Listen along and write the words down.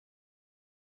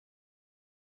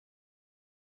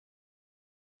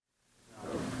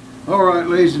All right,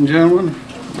 ladies and gentlemen,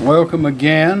 welcome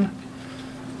again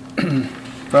to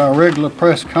our regular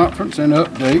press conference and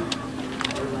update.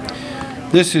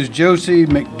 This is Josie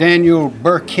McDaniel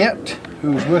Burkett,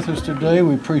 who is with us today.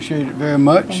 We appreciate it very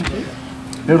much.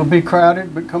 It'll be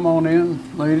crowded, but come on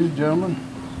in, ladies and gentlemen.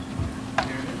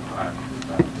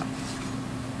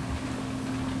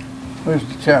 Where's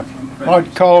the chaplain? I'd like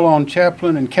to call on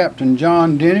Chaplain and Captain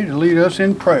John Denny to lead us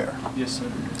in prayer. Yes,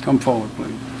 sir. Come forward,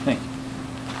 please. Thank you.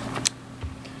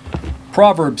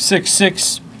 Proverbs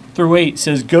 6:6-8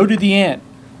 says, "Go to the ant,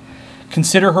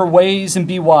 consider her ways and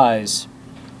be wise.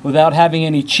 Without having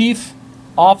any chief,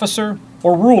 officer,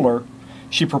 or ruler,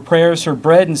 she prepares her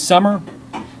bread in summer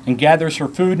and gathers her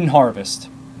food in harvest."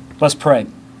 Let's pray.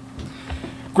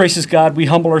 Gracious God, we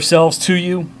humble ourselves to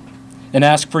you and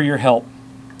ask for your help.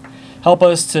 Help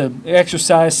us to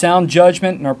exercise sound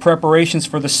judgment in our preparations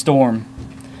for the storm.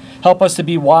 Help us to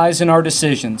be wise in our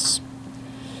decisions.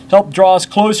 Help draw us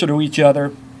closer to each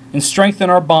other and strengthen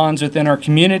our bonds within our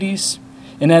communities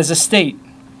and as a state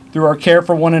through our care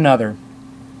for one another.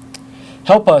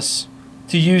 Help us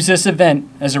to use this event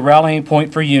as a rallying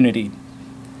point for unity.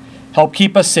 Help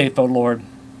keep us safe, O Lord.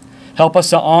 Help us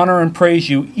to honor and praise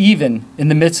you even in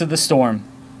the midst of the storm.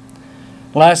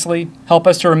 Lastly, help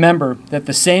us to remember that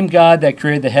the same God that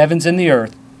created the heavens and the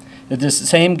earth is the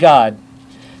same God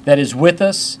that is with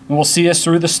us and will see us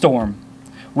through the storm.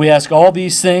 We ask all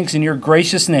these things in your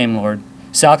gracious name, Lord.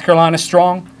 South Carolina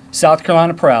strong, South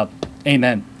Carolina proud.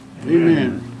 Amen.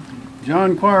 Amen.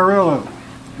 John Quarello,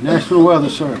 National Weather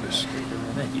Service.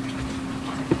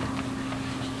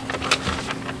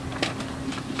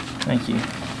 Thank you.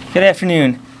 Good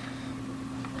afternoon.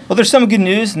 Well, there's some good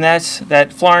news, and that's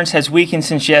that Florence has weakened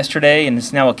since yesterday and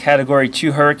is now a Category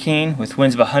 2 hurricane with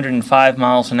winds of 105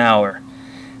 miles an hour.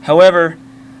 However,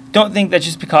 don't think that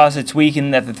just because it's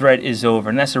weakened that the threat is over,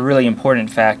 and that's a really important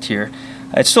fact here.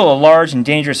 It's still a large and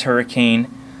dangerous hurricane.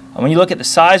 When you look at the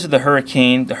size of the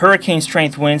hurricane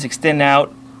strength winds extend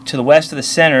out to the west of the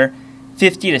center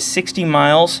 50 to 60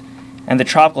 miles, and the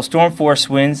tropical storm force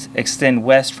winds extend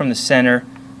west from the center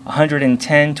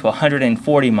 110 to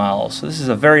 140 miles. So this is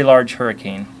a very large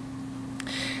hurricane.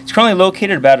 It's currently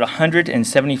located about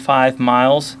 175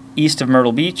 miles east of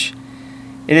Myrtle Beach.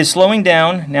 It is slowing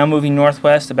down, now moving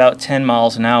northwest about 10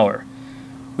 miles an hour.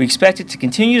 We expect it to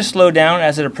continue to slow down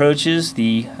as it approaches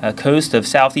the coast of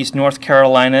southeast North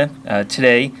Carolina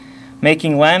today,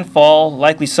 making landfall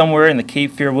likely somewhere in the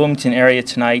Cape Fear-Wilmington area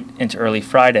tonight into early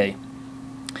Friday.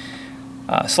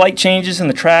 Slight changes in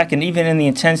the track and even in the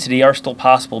intensity are still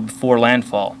possible before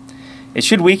landfall. It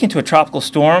should weaken to a tropical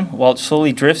storm while it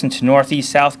slowly drifts into northeast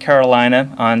South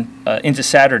Carolina into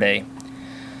Saturday.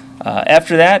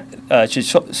 After that, it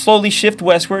should slowly shift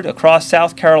westward across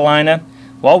South Carolina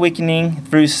while weakening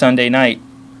through Sunday night.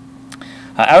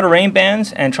 Outer rain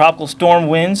bands and tropical storm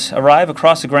winds arrive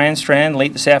across the Grand Strand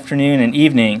late this afternoon and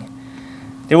evening.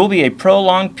 There will be a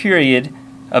prolonged period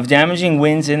of damaging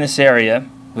winds in this area,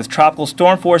 with tropical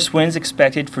storm force winds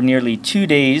expected for nearly 2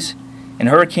 days and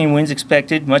hurricane winds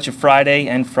expected much of Friday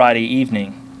and Friday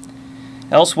evening.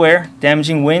 Elsewhere,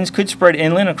 damaging winds could spread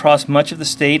inland across much of the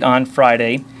state on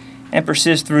Friday and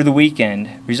persist through the weekend,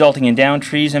 resulting in downed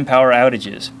trees and power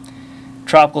outages.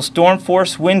 Tropical storm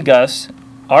force wind gusts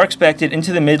are expected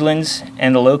into the Midlands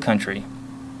and the Low Country.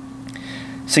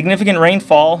 Significant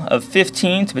rainfall of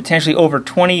 15 to potentially over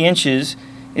 20 inches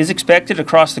is expected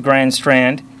across the Grand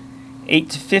Strand, 8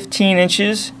 to 15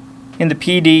 inches in the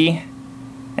PD,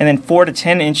 and then 4 to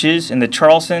 10 inches in the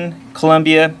Charleston,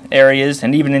 Columbia areas,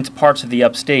 and even into parts of the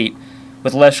upstate,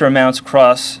 with lesser amounts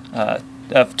across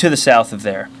to the south of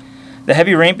there. The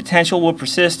heavy rain potential will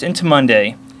persist into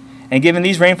Monday, and given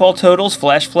these rainfall totals,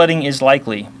 flash flooding is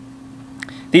likely.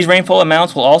 These rainfall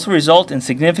amounts will also result in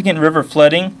significant river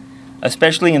flooding,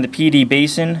 especially in the PD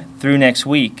Basin, through next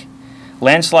week.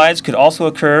 Landslides could also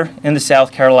occur in the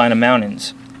South Carolina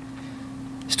mountains.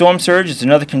 Storm surge is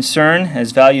another concern,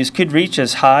 as values could reach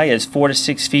as high as 4 to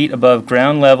 6 feet above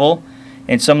ground level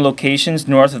in some locations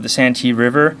north of the Santee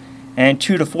River, and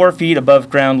 2 to 4 feet above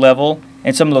ground level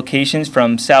in some locations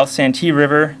from South Santee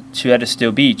River to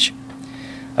Edisto Beach.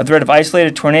 A threat of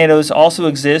isolated tornadoes also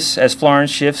exists as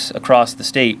Florence shifts across the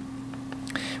state.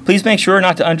 Please make sure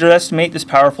not to underestimate this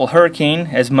powerful hurricane,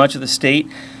 as much of the state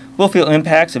will feel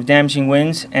impacts of damaging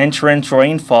winds and torrential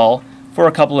rainfall for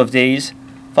a couple of days,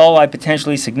 followed by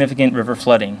potentially significant river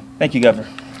flooding. Thank you, Governor.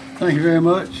 Thank you very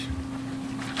much.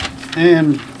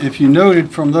 And if you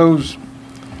noted from those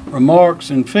remarks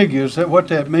and figures, that what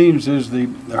that means is the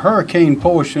hurricane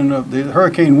portion of the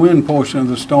hurricane wind portion of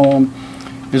the storm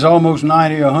is almost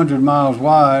 90 or 100 miles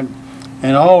wide,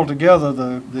 and altogether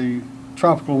the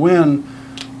tropical wind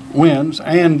winds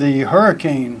and the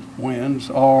hurricane winds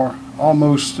are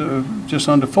almost just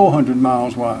under 400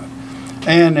 miles wide.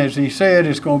 And as he said,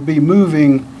 it's going to be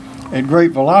moving at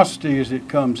great velocity as it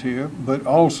comes here, but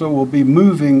also will be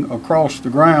moving across the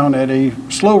ground at a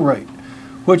slow rate,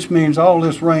 which means all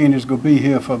this rain is going to be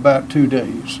here for about 2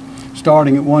 days,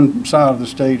 starting at one side of the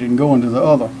state and going to the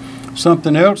other.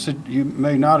 Something else that you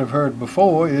may not have heard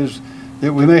before is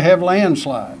that we may have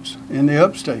landslides in the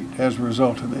upstate as a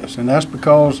result of this, and that's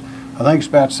because I think it's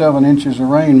about 7 inches of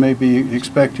rain may be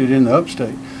expected in the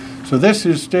upstate. So this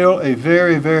is still a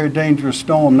very, very dangerous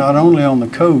storm, not only on the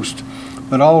coast,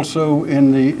 but also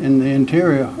in the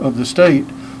interior of the state.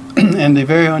 And the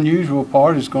very unusual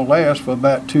part is going to last for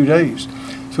about 2 days.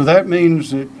 So that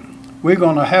means that we're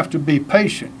going to have to be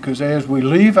patient, because as we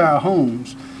leave our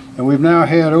homes, and we've now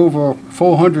had over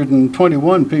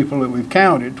 421 people that we've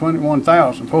counted,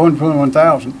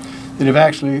 421,000 that have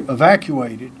actually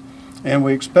evacuated, and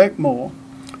we expect more.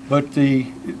 But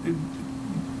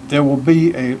there will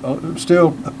be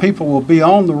still people will be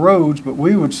on the roads. But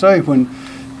we would say when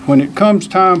it comes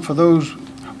time for those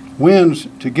winds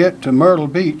to get to Myrtle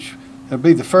Beach, that'll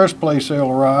be the first place they'll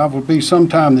arrive. Will be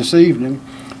sometime this evening.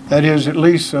 That is at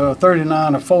least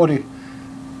 39 or 40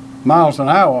 miles an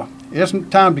hour. It's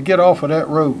time to get off of that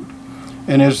road.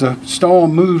 And as the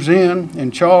storm moves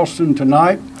in Charleston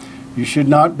tonight, you should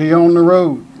not be on the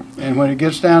road. And when it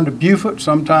gets down to Beaufort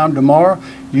sometime tomorrow,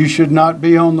 you should not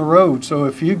be on the road. So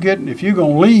if you're going to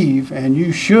leave, and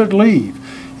you should leave,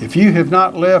 if you have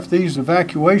not left these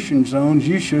evacuation zones,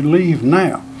 you should leave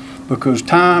now, because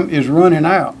time is running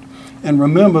out. And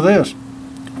remember this,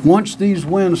 once these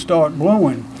winds start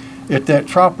blowing at that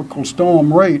tropical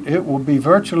storm rate, it will be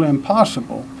virtually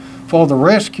impossible for the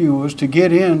rescuers to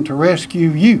get in to rescue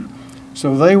you.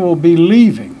 So they will be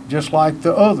leaving just like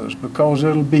the others, because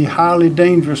it'll be highly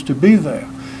dangerous to be there.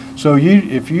 So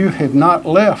if you have not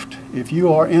left, if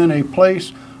you are in a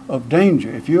place of danger,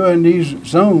 if you're in these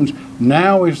zones,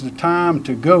 now is the time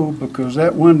to go, because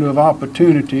that window of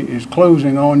opportunity is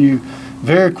closing on you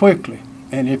very quickly.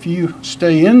 And if you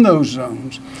stay in those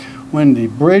zones, when the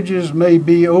bridges may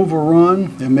be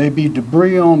overrun, there may be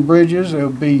debris on bridges, there'll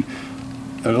be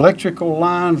electrical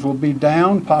lines will be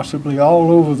down, possibly all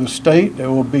over the state.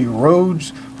 There will be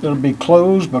roads that'll be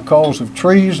closed because of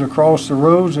trees across the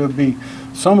roads.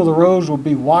 Some of the roads will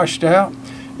be washed out.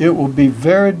 It will be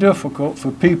very difficult for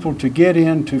people to get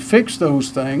in to fix those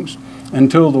things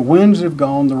until the winds have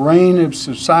gone, the rain has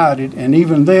subsided, and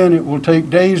even then it will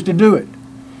take days to do it.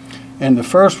 And the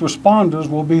first responders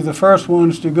will be the first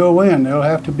ones to go in. They'll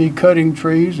have to be cutting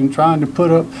trees and trying to put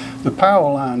up the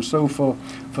power lines. So for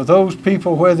those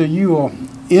people, whether you are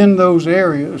in those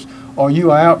areas or you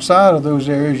are outside of those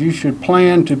areas, you should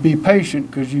plan to be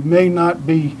patient, because you may not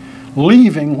be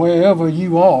leaving wherever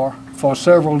you are for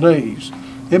several days.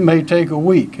 It may take a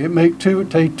week. It may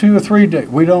take 2 or 3 days.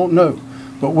 We don't know.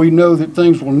 But we know that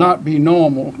things will not be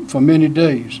normal for many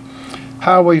days.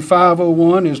 Highway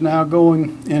 501 is now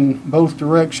going in both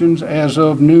directions as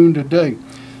of noon today.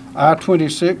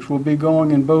 I-26 will be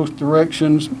going in both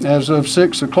directions as of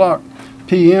 6 o'clock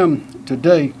p.m.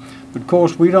 today. But of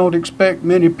course, we don't expect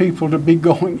many people to be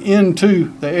going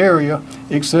into the area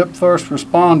except first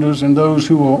responders and those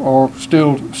who are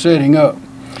still setting up.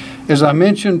 As I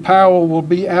mentioned, power will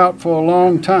be out for a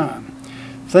long time.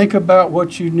 Think about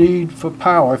what you need for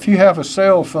power. If you have a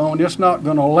cell phone, it's not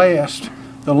going to last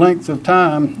the length of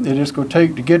time that it's going to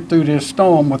take to get through this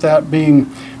storm without being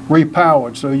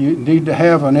repowered. So you need to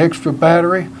have an extra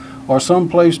battery or some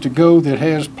place to go that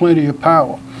has plenty of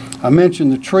power. I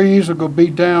mentioned the trees are going to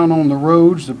be down on the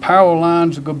roads. The power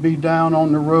lines are going to be down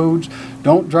on the roads.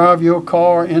 Don't drive your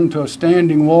car into a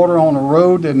standing water on a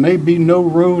road. There may be no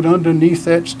road underneath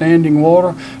that standing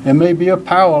water. There may be a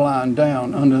power line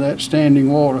down under that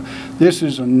standing water. This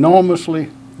is enormously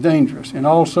dangerous. And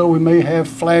also we may have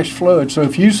flash floods. So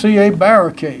if you see a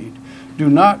barricade, do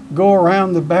not go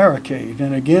around the barricade.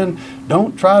 And again,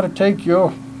 don't try to take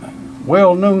your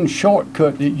well-known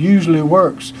shortcut that usually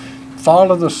works.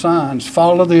 Follow the signs,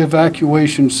 follow the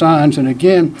evacuation signs. And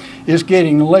again, it's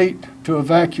getting late to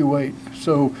evacuate.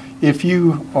 So if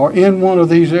you are in one of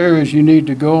these areas, you need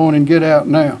to go on and get out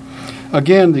now.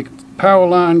 Again, the power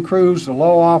line crews, the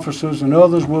law officers, and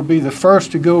others will be the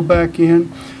first to go back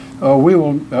in.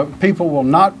 People will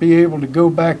not be able to go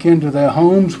back into their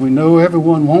homes. We know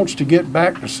everyone wants to get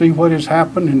back to see what has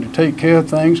happened and to take care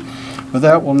of things, but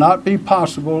that will not be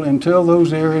possible until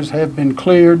those areas have been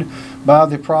cleared by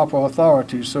the proper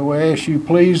authorities. So we ask you,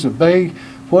 please obey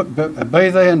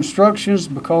their instructions,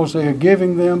 because they are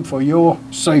giving them for your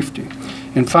safety.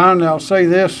 And finally, I'll say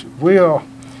this: we are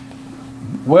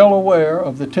well aware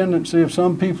of the tendency of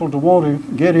some people to want to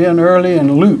get in early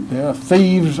and loot. There are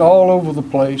thieves all over the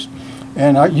place,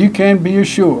 and you can be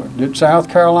assured that South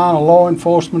Carolina law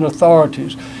enforcement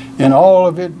authorities in all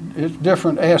of its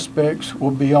different aspects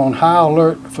will be on high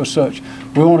alert for such.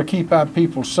 We want to keep our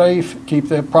people safe, keep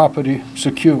their property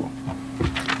secure.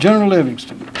 General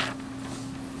Livingston.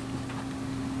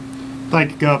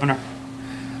 Thank you, Governor.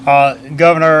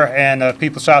 Governor and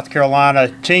people of South Carolina,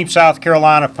 Team South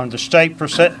Carolina, from the state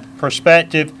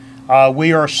perspective,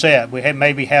 we are set. We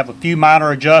maybe have a few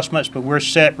minor adjustments, but we're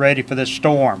set, ready for this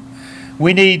storm.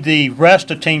 We need the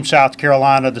rest of Team South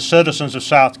Carolina, the citizens of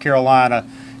South Carolina,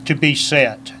 to be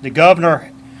set. The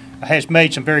governor has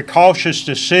made some very cautious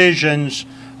decisions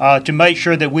to make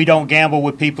sure that we don't gamble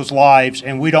with people's lives,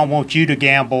 and we don't want you to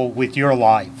gamble with your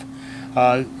life.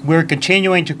 We're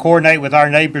continuing to coordinate with our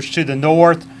neighbors to the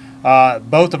north.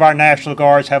 Both of our National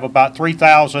Guards have about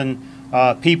 3,000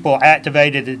 people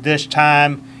activated at this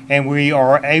time, and we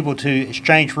are able to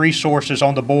exchange resources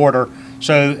on the border.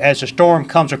 So as the storm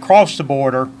comes across the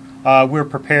border, we're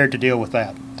prepared to deal with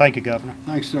that. Thank you, Governor.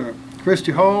 Thanks, sir.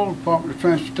 Christy Hall, Department of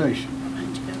Transportation.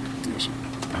 Yes, sir.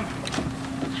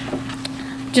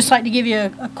 Just like to give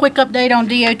you a quick update on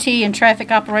DOT and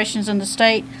traffic operations in the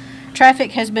state.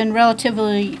 Traffic has been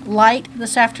relatively light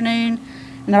this afternoon,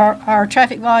 and our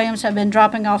traffic volumes have been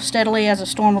dropping off steadily as the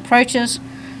storm approaches.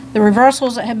 The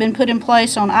reversals that have been put in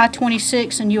place on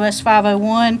I-26 and US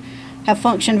 501 have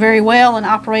functioned very well and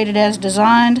operated as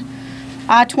designed.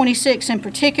 I-26 in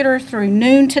particular, through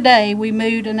noon today, we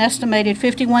moved an estimated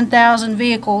 51,000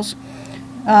 vehicles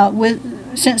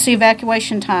since the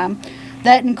evacuation time.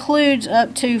 That includes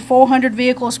up to 400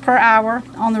 vehicles per hour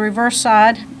on the reverse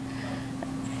side.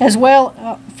 As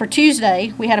well, for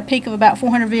Tuesday, we had a peak of about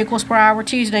 400 vehicles per hour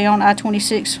Tuesday on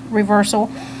I-26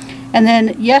 reversal. And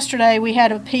then yesterday, we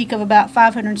had a peak of about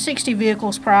 560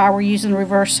 vehicles per hour using the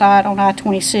reverse side on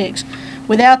I-26.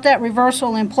 Without that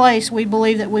reversal in place, we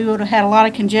believe that we would have had a lot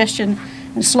of congestion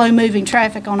and slow-moving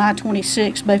traffic on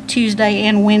I-26 both Tuesday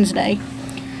and Wednesday.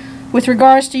 With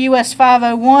regards to US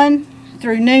 501,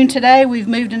 through noon today, we've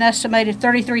moved an estimated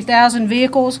 33,000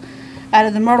 vehicles out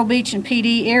of the Myrtle Beach and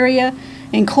PD area,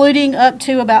 including up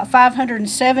to about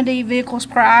 570 vehicles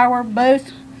per hour,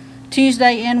 both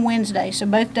Tuesday and Wednesday. So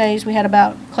both days we had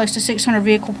about close to 600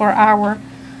 vehicle per hour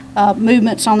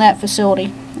movements on that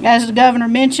facility. As the governor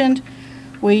mentioned,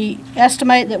 we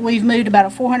estimate that we've moved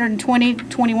about 21,000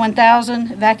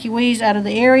 evacuees out of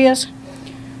the areas.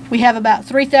 We have about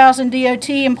 3,000 DOT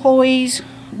employees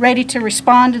ready to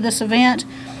respond to this event,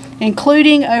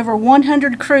 including over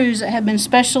 100 crews that have been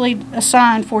specially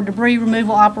assigned for debris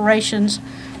removal operations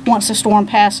once the storm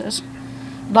passes.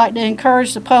 I'd like to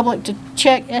encourage the public to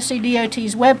check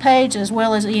SCDOT's webpage as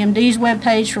well as EMD's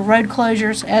webpage for road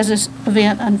closures as this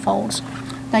event unfolds.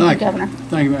 Thank you, Governor.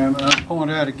 Thank you, ma'am. I'll point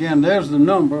out again, there's the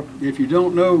number. If you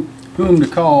don't know whom to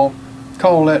call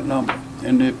that number.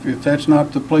 And if that's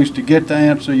not the place to get the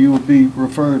answer, you will be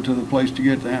referred to the place to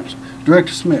get the answer.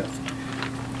 Director Smith.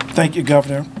 Thank you,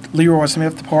 Governor. Leroy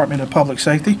Smith, Department of Public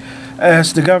Safety.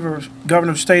 As the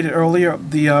governor stated earlier,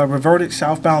 the reverted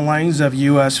southbound lanes of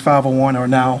US 501 are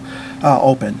now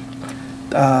open.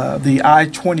 The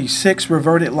I-26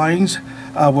 reverted lanes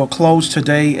will close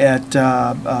today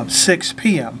at 6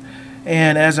 p.m.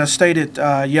 And as I stated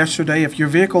yesterday, if your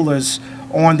vehicle is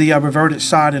on the reverted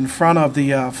side in front of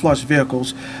the flush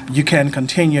vehicles, you can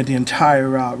continue the entire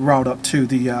route up to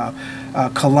the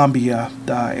Columbia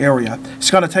area.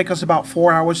 It's going to take us about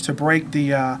 4 hours to break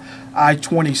the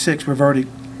I-26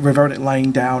 reverted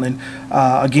lane down, and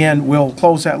again, we'll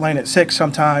close that lane at 6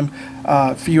 sometime.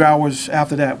 A few hours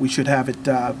after that, we should have it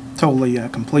totally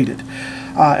completed.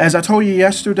 As I told you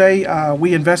yesterday,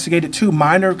 we investigated 2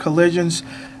 minor collisions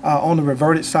on the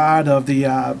reverted side of the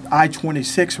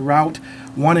I-26 route,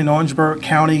 one in Orangeburg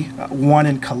County, one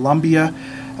in Columbia.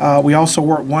 We also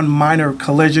worked one minor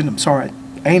collision,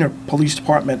 Aner Police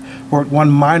Department worked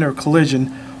one minor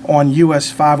collision on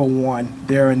US 501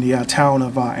 there in the town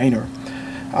of Aner.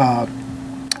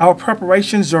 Our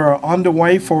preparations are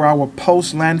underway for our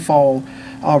post-landfall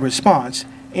response.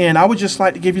 And I would just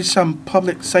like to give you some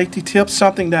public safety tips,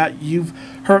 something that you've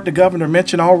heard the governor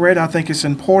mention already. I think it's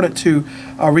important to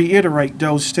reiterate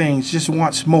those things just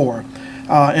once more.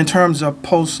 In terms of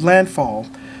post-landfall,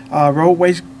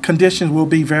 roadway conditions will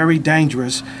be very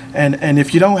dangerous. And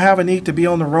if you don't have a need to be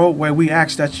on the roadway, we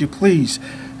ask that you please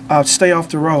stay off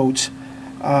the roads.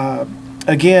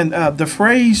 Again, the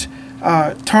phrase,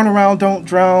 turn around, don't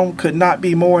drown, could not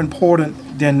be more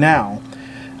important than now.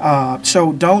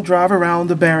 So don't drive around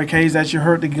the barricades, as you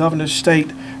heard the governor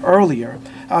state earlier.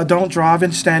 don't drive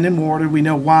in standing water. We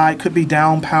know why. It could be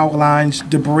down power lines,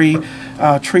 debris,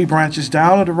 tree branches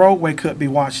down, or the roadway could be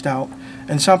washed out.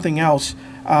 And something else,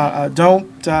 don't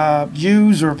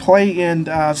use or play in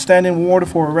standing water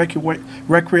for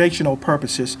recreational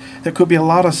purposes. There could be a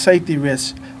lot of safety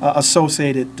risks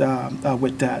associated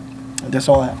with that. And that's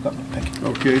all I have, Governor. Thank you.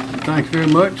 Okay, thank you very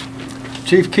much.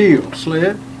 Chief Keel,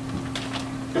 SLED.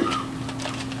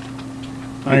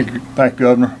 Thank you,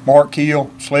 Governor. Mark Keel,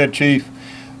 SLED Chief.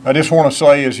 I just want to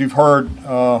say, as you've heard,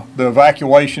 the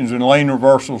evacuations and lane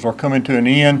reversals are coming to an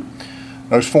end.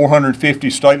 Those 450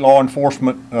 state law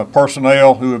enforcement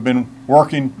personnel who have been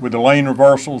working with the lane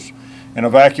reversals and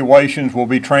evacuations will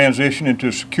be transitioned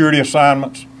into security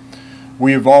assignments.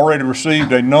 We have already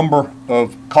received a number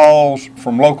of calls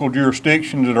from local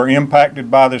jurisdictions that are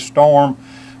impacted by this storm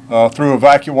through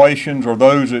evacuations, or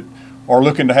those that are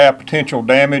looking to have potential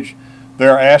damage.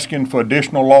 They're asking for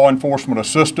additional law enforcement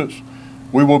assistance.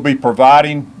 We will be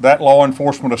providing that law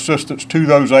enforcement assistance to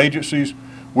those agencies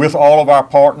with all of our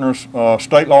partners,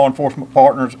 state law enforcement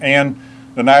partners and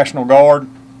the National Guard.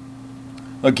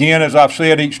 Again, as I've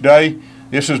said each day,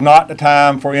 this is not the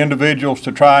time for individuals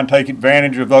to try and take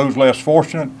advantage of those less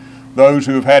fortunate, those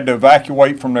who have had to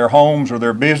evacuate from their homes or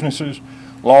their businesses.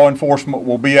 Law enforcement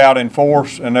will be out in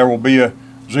force, and there will be a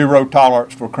zero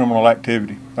tolerance for criminal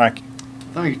activity. Thank you.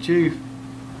 Thank you, Chief.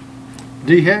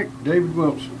 DHEC, David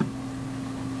Wilson.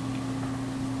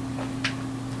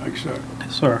 Thank you, sir.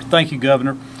 Sir, thank you,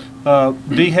 Governor.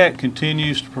 DHEC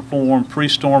continues to perform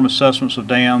pre-storm assessments of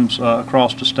dams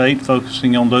across the state,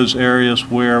 focusing on those areas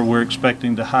where we're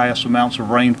expecting the highest amounts of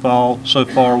rainfall. So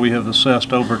far, we have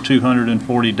assessed over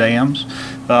 240 dams.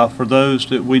 For those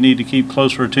that we need to keep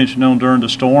closer attention on during the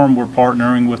storm, we're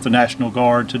partnering with the National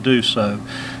Guard to do so.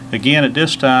 Again, at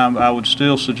this time, I would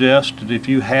still suggest that if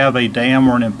you have a dam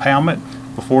or an impoundment,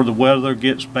 before the weather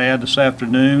gets bad this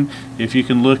afternoon, if you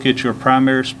can look at your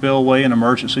primary spillway and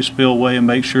emergency spillway and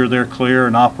make sure they're clear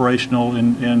and operational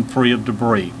and free of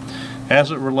debris.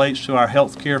 As it relates to our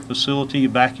healthcare facility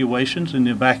evacuations in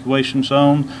the evacuation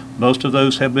zone, most of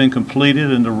those have been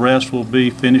completed and the rest will be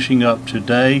finishing up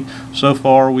today. So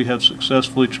far, we have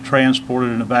successfully transported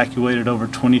and evacuated over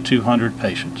 2,200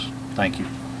 patients. Thank you.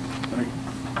 Thank you.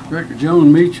 Director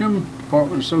Joan Meacham,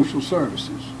 Department of Social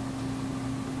Services.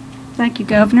 Thank you,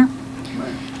 Governor.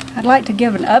 I'd like to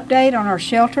give an update on our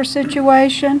shelter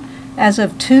situation. As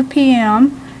of 2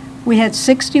 p.m., we had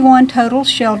 61 total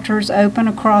shelters open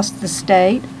across the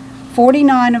state.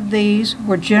 49 of these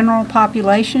were general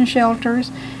population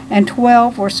shelters and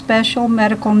 12 were special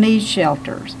medical needs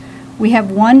shelters. We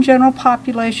have one general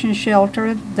population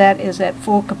shelter that is at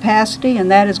full capacity,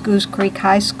 and that is Goose Creek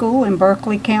High School in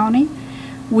Berkeley County.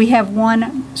 We have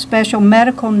one special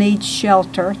medical needs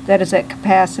shelter that is at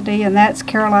capacity, and that's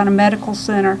Carolina Medical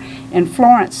Center in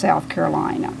Florence, South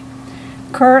Carolina.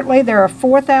 Currently, there are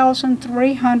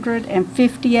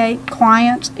 4,358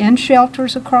 clients in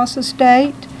shelters across the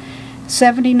state,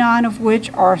 79 of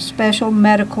which are special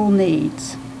medical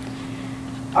needs.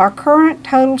 Our current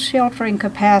total sheltering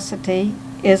capacity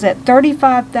is at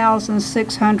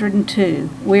 35,602.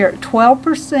 We're at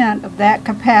 12% of that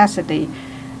capacity.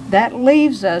 That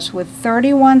leaves us with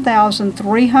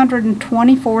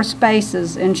 31,324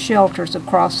 spaces in shelters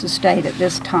across the state at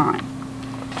this time.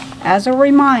 As a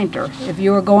reminder, if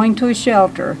you are going to a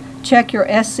shelter, check your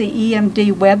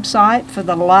SCEMD website for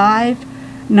the live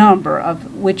number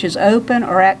of which is open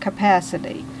or at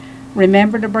capacity.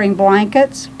 Remember to bring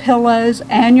blankets, pillows,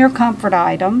 and your comfort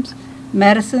items,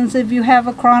 medicines if you have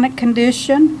a chronic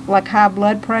condition like high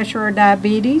blood pressure or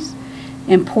diabetes,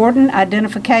 important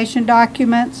identification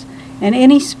documents, and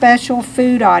any special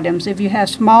food items if you have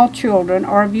small children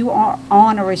or if you are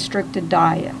on a restricted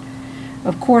diet.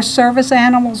 Of course, service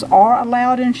animals are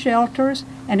allowed in shelters,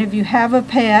 and if you have a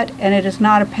pet and it is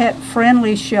not a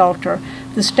pet-friendly shelter,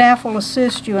 the staff will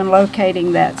assist you in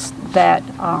locating a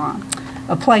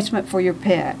placement for your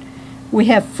pet. We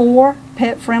have 4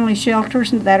 pet-friendly shelters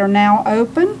that are now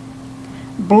open: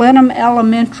 Blenheim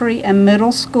Elementary and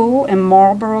Middle School in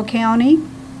Marlborough County,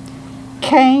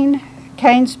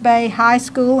 Canes Bay High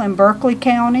School in Berkeley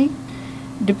County,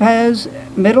 DePose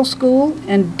Middle School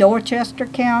in Dorchester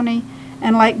County,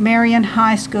 and Lake Marion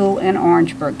High School in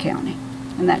Orangeburg County.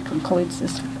 And that concludes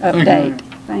this update.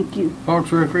 Thank you.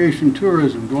 Parks, Recreation,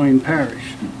 Tourism, Dwayne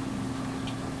Parrish.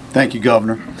 Thank you,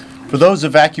 Governor. For those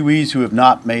evacuees who have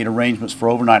not made arrangements for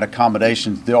overnight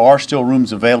accommodations, there are still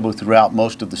rooms available throughout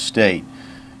most of the state.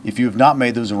 If you have not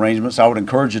made those arrangements, I would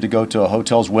encourage you to go to a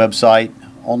hotel's website,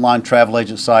 online travel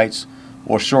agent sites,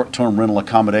 or short-term rental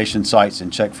accommodation sites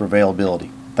and check for availability.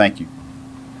 Thank you.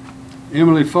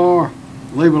 Emily Farr,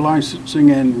 Labor Licensing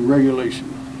and Regulation.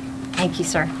 Thank you,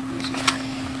 sir.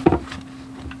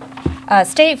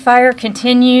 State Fire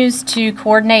continues to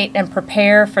coordinate and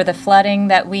prepare for the flooding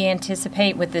that we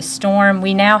anticipate with this storm.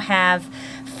 We now have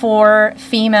 4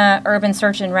 FEMA urban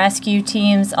search and rescue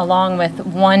teams along with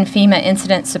 1 FEMA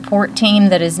incident support team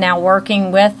that is now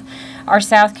working with our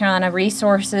South Carolina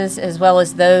resources as well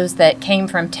as those that came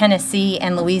from Tennessee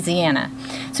and Louisiana.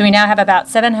 So we now have about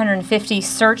 750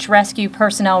 search rescue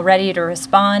personnel ready to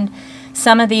respond.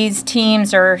 Some of these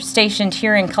teams are stationed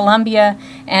here in Columbia,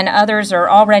 and others are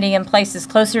already in places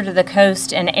closer to the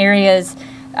coast and areas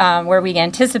where we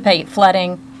anticipate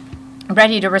flooding,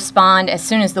 ready to respond as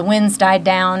soon as the winds died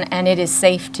down and it is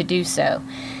safe to do so.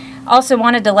 Also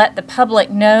wanted to let the public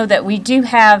know that we do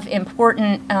have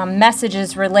important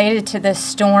messages related to this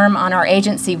storm on our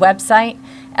agency website,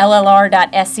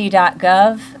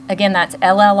 llr.sc.gov. Again, that's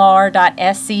llr.sc.gov.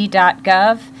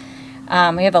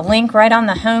 We have a link right on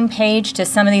the home page to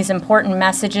some of these important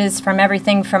messages from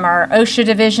everything from our OSHA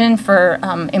division for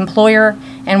employer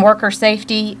and worker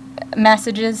safety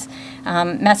messages,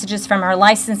 messages from our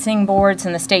licensing boards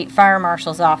and the State Fire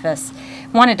Marshal's office.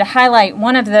 Wanted to highlight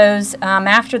one of those.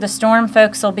 After the storm,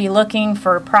 folks will be looking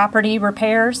for property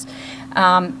repairs.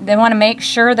 They want to make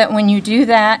sure that when you do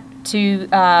that, to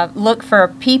look for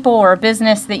people or a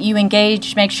business that you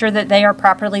engage, make sure that they are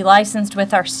properly licensed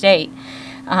with our state.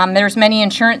 There's many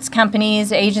insurance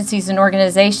companies, agencies, and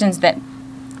organizations that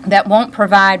won't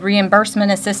provide reimbursement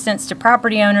assistance to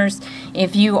property owners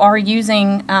if you are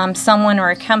using someone or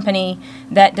a company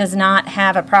that does not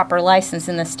have a proper license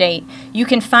in the state. You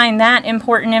can find that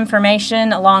important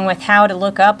information along with how to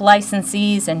look up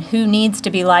licensees and who needs to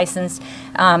be licensed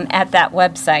at that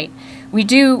website. We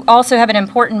do also have an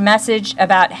important message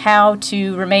about how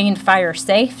to remain fire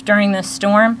safe during this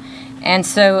storm. And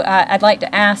so I'd like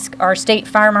to ask our State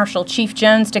Fire Marshal, Chief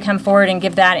Jones, to come forward and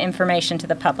give that information to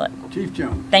the public. Chief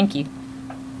Jones. Thank you.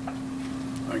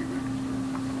 Thank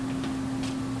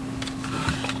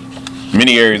you.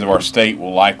 Many areas of our state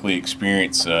will likely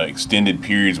experience extended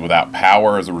periods without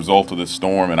power as a result of this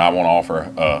storm, and I want to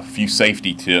offer a few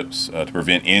safety tips to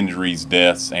prevent injuries,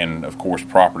 deaths, and of course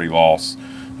property loss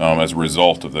as a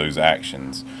result of those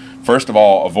actions. First of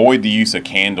all, avoid the use of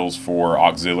candles for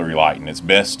auxiliary lighting. It's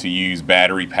best to use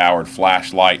battery-powered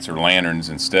flashlights or lanterns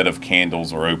instead of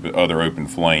candles or other open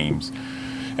flames.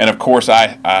 And of course,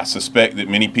 I suspect that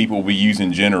many people will be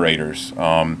using generators.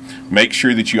 Make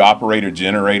sure that you operate a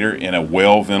generator in a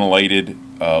well-ventilated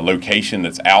location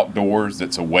that's outdoors,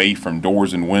 that's away from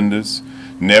doors and windows.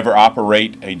 Never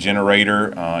operate a generator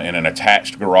in an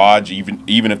attached garage,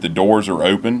 even if the doors are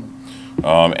open.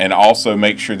 And also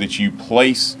make sure that you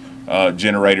place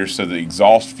generators so the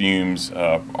exhaust fumes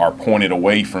are pointed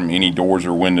away from any doors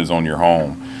or windows on your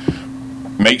home.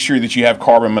 Make sure that you have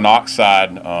carbon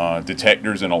monoxide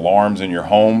detectors and alarms in your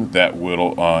home that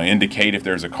will indicate if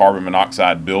there's a carbon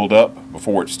monoxide buildup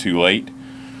before it's too late.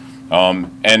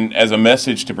 And as a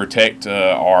message to protect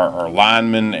our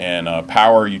linemen and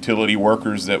power utility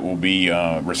workers that will be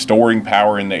restoring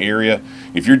power in the area,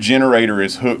 if your generator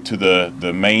is hooked to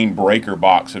the main breaker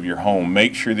box of your home,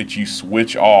 make sure that you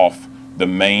switch off the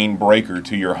main breaker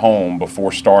to your home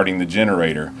before starting the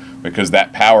generator, because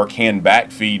that power can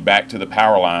backfeed back to the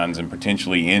power lines and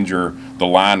potentially injure the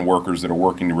line workers that are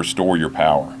working to restore your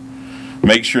power.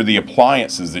 Make sure the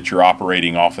appliances that you're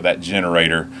operating off of that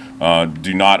generator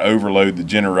do not overload the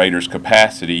generator's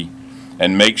capacity,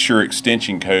 and make sure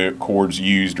extension cords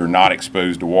used are not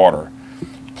exposed to water.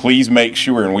 Please make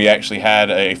sure, and we actually had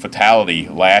a fatality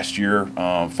last year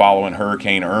following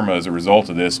Hurricane Irma as a result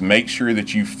of this, make sure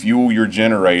that you fuel your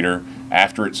generator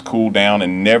after it's cooled down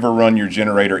and never run your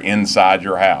generator inside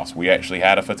your house. We actually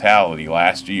had a fatality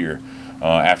last year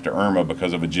after Irma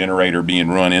because of a generator being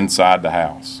run inside the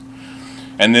house.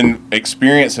 And then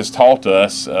experience has taught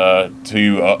us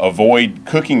to avoid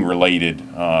cooking-related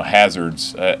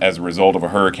hazards as a result of a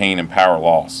hurricane and power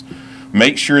loss.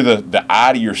 Make sure the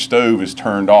eye to your stove is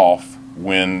turned off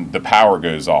when the power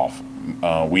goes off.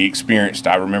 We experienced,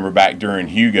 I remember back during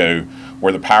Hugo,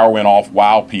 where the power went off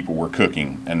while people were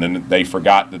cooking, and then they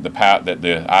forgot that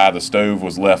the eye of the stove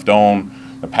was left on.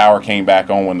 The power came back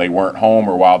on when they weren't home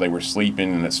or while they were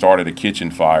sleeping, and it started a kitchen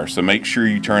fire. So make sure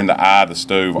you turn the eye of the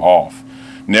stove off.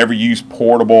 Never use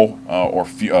portable or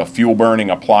fuel-burning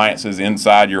appliances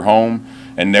inside your home,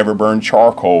 and never burn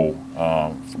charcoal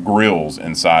grills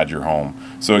inside your home.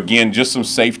 So again, just some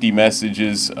safety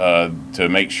messages to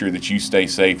make sure that you stay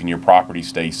safe and your property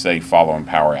stays safe following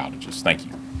power outages. Thank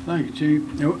you. Thank you,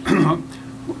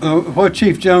 Chief. What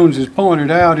Chief Jones has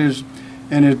pointed out is,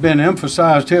 and has been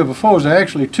emphasized here before, is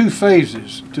actually 2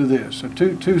 phases to this,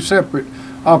 two separate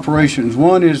operations.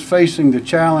 One is facing the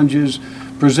challenges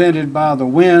presented by the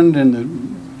wind and the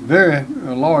very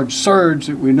large surge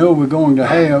that we know we're going to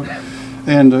have,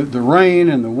 and the rain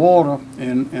and the water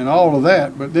and all of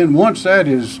that. But then once that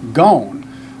is gone,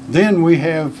 then we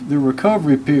have the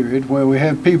recovery period where we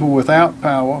have people without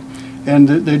power, and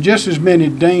there are just as many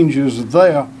dangers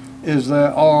there as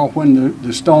there are when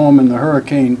the storm and the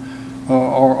hurricane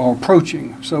are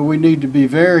approaching. So we need to be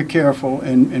very careful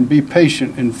and be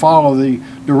patient and follow the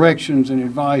directions and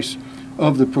advice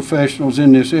of the professionals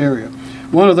in this area.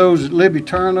 One of those is Libby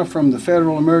Turner from the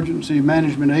Federal Emergency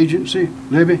Management Agency.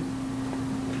 Libby?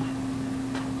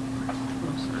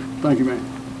 Thank you, ma'am.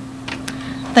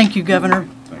 Thank you, Governor.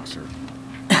 Thanks, sir.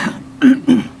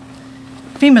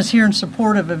 FEMA's here in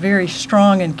support of a very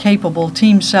strong and capable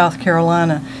Team South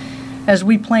Carolina as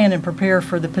we plan and prepare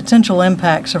for the potential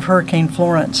impacts of Hurricane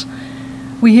Florence.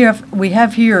 We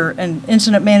have here an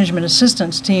incident management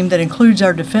assistance team that includes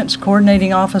our defense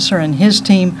coordinating officer and his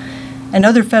team and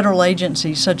other federal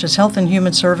agencies such as Health and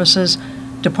Human Services,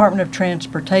 Department of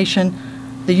Transportation,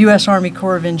 the U.S. Army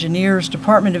Corps of Engineers,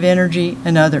 Department of Energy,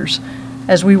 and others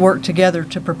as we work together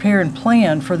to prepare and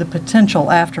plan for the potential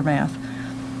aftermath.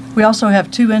 We also have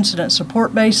 2 incident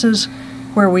support bases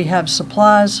where we have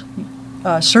supplies,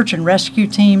 search and rescue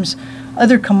teams,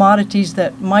 other commodities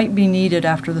that might be needed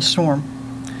after the storm.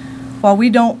 While we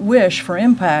don't wish for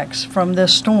impacts from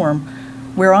this storm,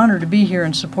 we're honored to be here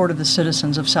in support of the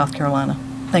citizens of South Carolina.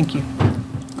 Thank you.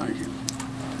 Thank you.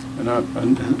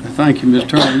 And thank you, Ms.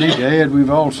 Turner. I need to add, we've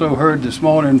also heard this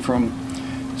morning from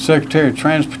Secretary of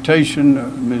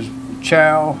Transportation, Ms.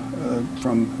 Chow,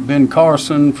 from Ben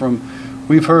Carson,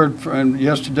 we've heard from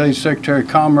yesterday's Secretary of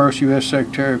Commerce, U.S.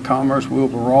 Secretary of Commerce,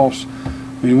 Wilbur Ross.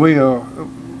 I mean, we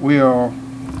are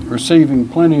receiving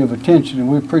plenty of attention,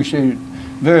 and we appreciate it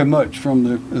very much from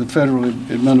the federal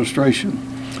administration.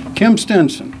 Kim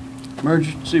Stinson,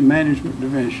 Emergency Management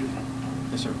Division.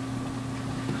 Yes, sir.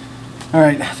 All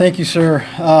right, thank you, sir.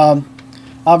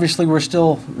 Obviously, the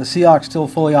SEOC's still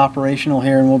fully operational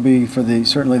here, and will be for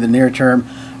certainly the near term.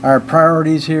 Our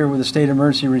priorities here with the State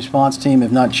Emergency Response Team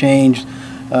have not changed.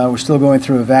 We're still going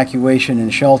through evacuation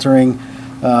and sheltering,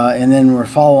 and then we're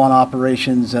follow-on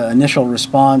operations, initial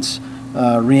response,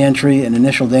 reentry, and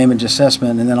initial damage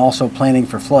assessment, and then also planning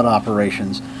for flood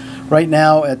operations. Right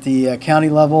now, at the county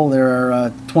level, there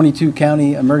are 22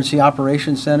 county emergency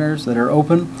operations centers that are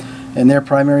open, and their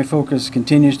primary focus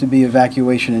continues to be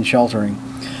evacuation and sheltering.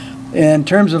 In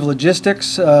terms of logistics,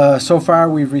 so far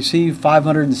we've received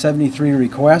 573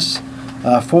 requests.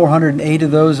 408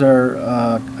 of those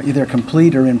are either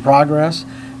complete or in progress,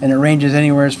 and it ranges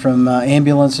anywhere from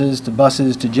ambulances to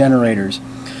buses to generators.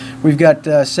 We've got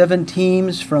 7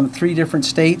 teams from 3 different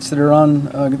states that are on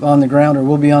the ground or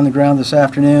will be on the ground this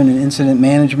afternoon in incident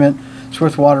management,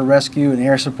 swiftwater rescue, and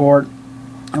air support.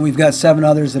 And we've got 7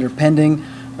 others that are pending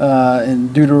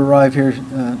and due to arrive here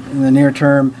in the near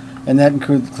term, and that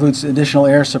includes additional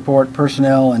air support,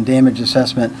 personnel, and damage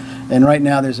assessment. And right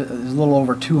now there's a little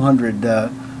over 200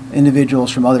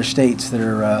 individuals from other states that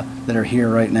are here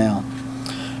right now.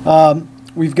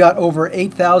 We've got over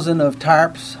 8,000 of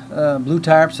tarps, blue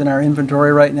tarps in our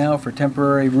inventory right now for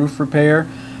temporary roof repair.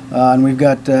 And we've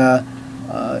got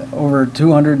over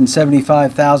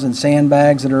 275,000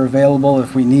 sandbags that are available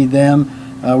if we need them.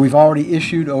 We've already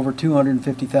issued over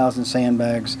 250,000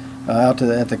 sandbags out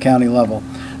at the county level.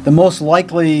 The most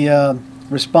likely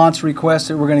response requests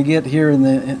that we're going to get here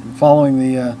following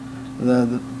the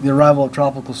arrival of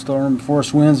tropical storm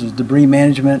force winds is debris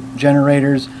management,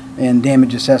 generators, and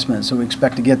damage assessment. So we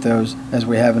expect to get those as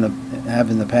we have in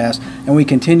the past, and we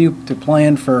continue to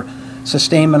plan for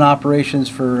sustainment operations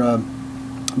for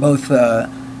both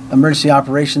emergency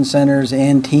operations centers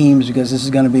and teams, because this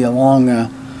is going to be a long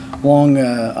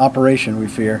operation, we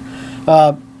fear.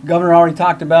 Governor already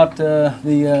talked about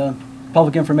the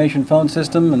public information phone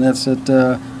system, and that's at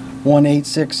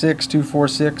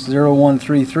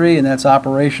 1-866-246-0133, and that's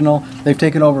operational. They've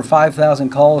taken over 5,000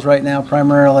 calls right now,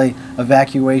 primarily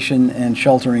evacuation and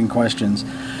sheltering questions.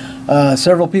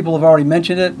 Several people have already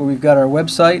mentioned it, but we've got our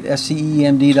website,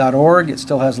 scemd.org. It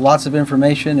still has lots of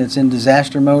information. It's in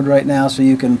disaster mode right now, so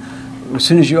you can, as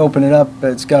soon as you open it up,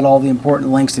 it's got all the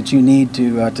important links that you need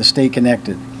to stay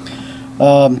connected.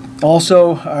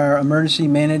 Also, our emergency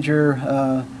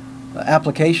manager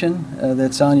application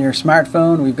that's on your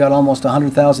smartphone. We've got almost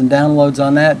 100,000 downloads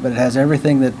on that, but it has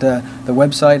everything that the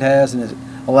website has, and it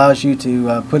allows you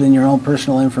to put in your own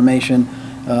personal information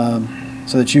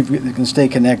so that you can stay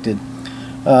connected.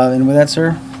 And with that,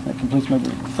 sir, that completes my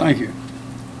brief. Thank you.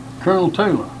 Colonel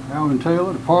Taylor, Alvin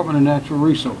Taylor, Department of Natural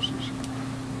Resources.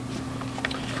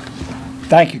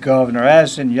 Thank you, Governor.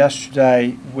 As in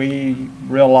yesterday, we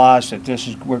realized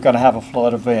that we're going to have a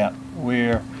flood event.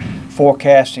 We're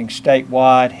forecasting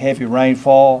statewide heavy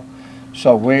rainfall,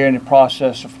 so we're in the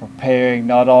process of preparing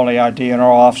not only our DNR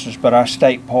officers but our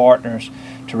state partners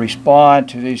to respond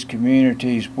to these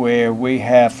communities where we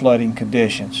have flooding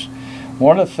conditions.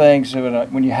 One of the things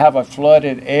that when you have a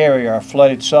flooded area, a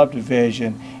flooded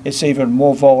subdivision, it's even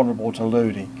more vulnerable to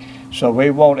looting. So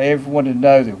we want everyone to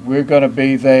know that we're going to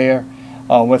be there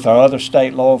with our other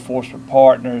state law enforcement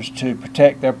partners to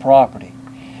protect their property.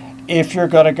 If you're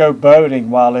going to go boating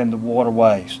while in the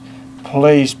waterways,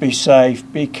 please be safe,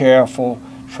 be careful,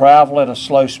 travel at a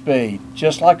slow speed.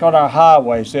 Just like on our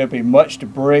highways, there'll be much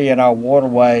debris in our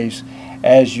waterways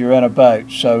as you're in a boat,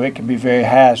 so it can be very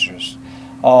hazardous.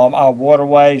 Our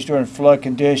waterways during flood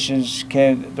conditions,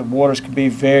 the waters can be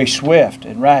very swift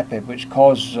and rapid, which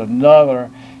causes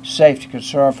another safety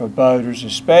concern for boaters,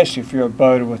 especially if you're a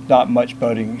boater with not much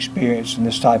boating experience in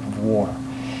this type of water.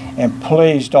 And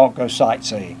please don't go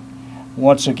sightseeing.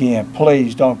 Once again,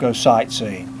 please don't go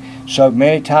sightseeing. So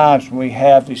many times when we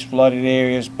have these flooded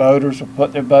areas, boaters will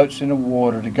put their boats in the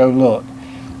water to go look.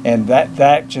 And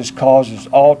that just causes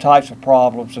all types of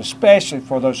problems, especially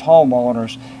for those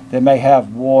homeowners that may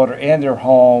have water in their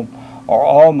home or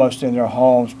almost in their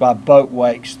homes by boat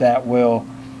wakes that will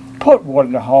put water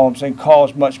in their homes and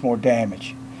cause much more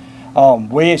damage.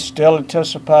 We still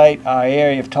anticipate our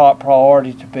area of top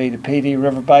priority to be the PD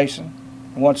River Basin.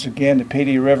 Once again, the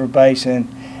PD River Basin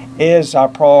is our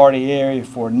priority area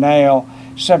for now,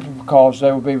 simply because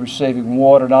they will be receiving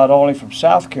water not only from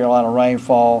South Carolina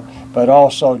rainfall, but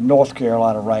also North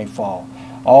Carolina rainfall,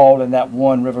 all in that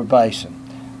one river basin.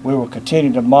 We will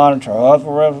continue to monitor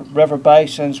other river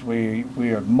basins. We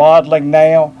are modeling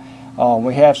now.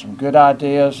 We have some good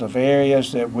ideas of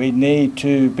areas that we need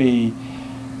to be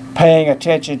paying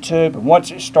attention to, but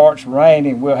once it starts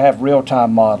raining, we'll have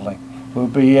real-time modeling. We'll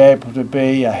be able to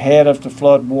be ahead of the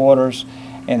flood waters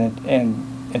and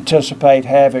anticipate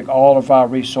having all of our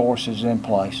resources in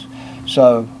place.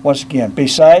 So once again, be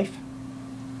safe,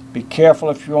 be careful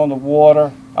if you're on the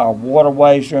water. Our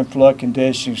waterways during flood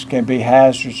conditions can be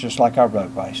hazardous just like our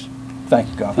roadways. Thank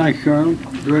you, Governor. Thank you, Colonel.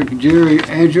 Director Jerry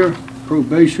Adger,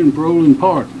 Probation, Parole, and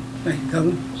Pardon. Thank you,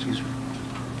 Governor. Excuse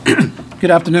me.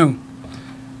 Good afternoon.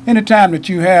 Anytime that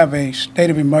you have a state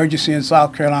of emergency in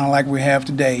South Carolina like we have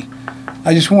today,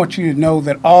 I just want you to know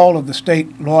that all of the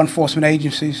state law enforcement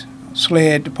agencies,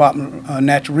 SLED, Department of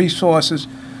Natural Resources,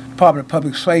 Department of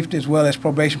Public Safety, as well as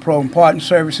Probation, Parole, and Pardon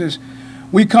Services,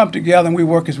 we come together and we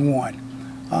work as one.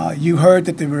 You heard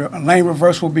that the lane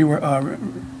reverse will be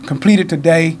completed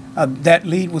today. That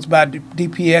lead was by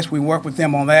DPS. We worked with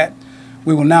them on that.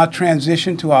 We will now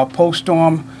transition to our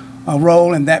post-storm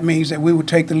role, and that means that we will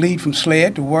take the lead from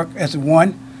SLED to work as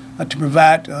one to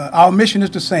provide. Our mission is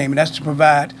the same, and that's to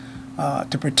provide,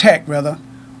 to protect, rather,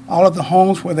 all of the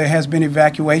homes where there has been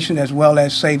evacuation, as well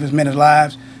as save as many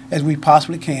lives as we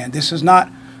possibly can. This is not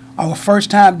our first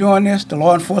time doing this. The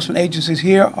law enforcement agencies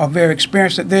here are very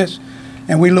experienced at this,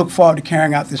 and we look forward to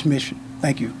carrying out this mission.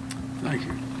 Thank you. Thank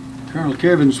you. Colonel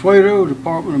Kevin Suedo,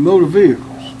 Department of Motor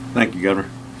Vehicles. Thank you, Governor.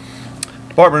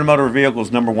 Department of Motor Vehicles'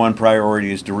 #1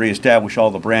 priority is to reestablish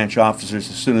all the branch officers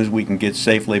as soon as we can get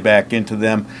safely back into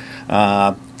them.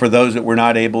 For those that were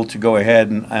not able to go ahead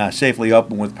and safely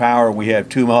open with power, we have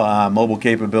two mobile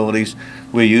capabilities.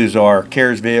 We use our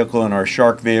CARES vehicle and our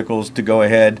Shark vehicles to go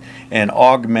ahead and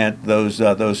augment those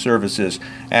services.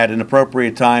 At an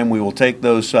appropriate time, we will take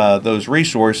those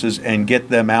resources and get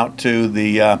them out to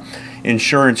the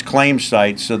insurance claim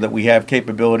sites so that we have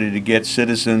capability to get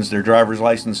citizens their driver's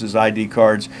licenses, ID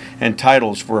cards, and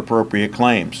titles for appropriate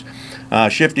claims.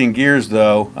 Shifting gears,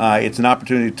 though, it's an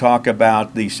opportunity to talk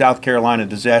about the South Carolina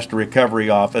Disaster Recovery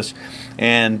Office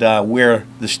and where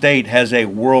the state has a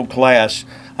world-class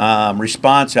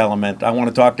response element. I want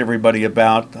to talk to everybody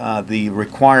about the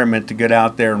requirement to get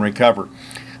out there and recover.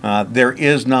 There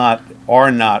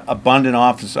are not abundant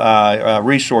office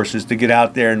resources to get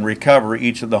out there and recover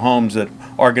each of the homes that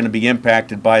are going to be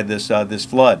impacted by this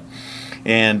flood.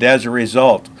 And as a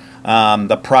result,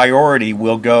 the priority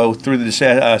will go through the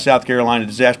South Carolina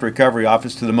Disaster Recovery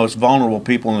Office to the most vulnerable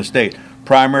people in the state,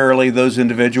 primarily those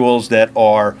individuals that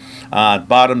are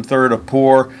bottom third of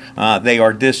poor, they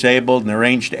are disabled, and they're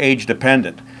age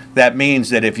dependent. That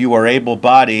means that if you are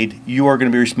able-bodied, you are going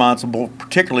to be responsible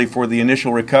particularly for the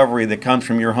initial recovery that comes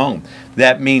from your home.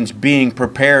 That means being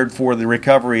prepared for the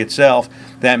recovery itself.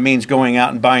 That means going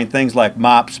out and buying things like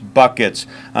mops, buckets,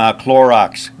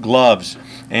 Clorox, gloves,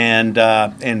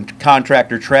 and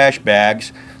contractor trash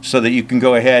bags so that you can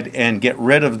go ahead and get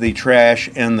rid of the trash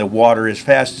and the water as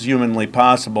fast as humanly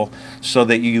possible so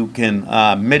that you can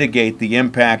mitigate the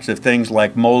impacts of things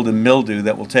like mold and mildew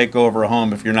that will take over a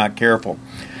home if you're not careful.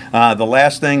 The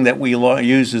last thing that we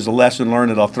use is a lesson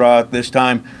learned that I'll throw out this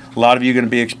time. A lot of you are going to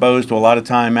be exposed to a lot of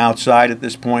time outside at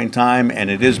this point in time, and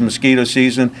it is mosquito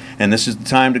season, and this is the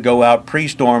time to go out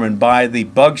pre-storm and buy the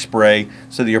bug spray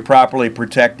so that you're properly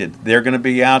protected. They're going to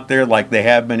be out there like they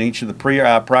have been each of the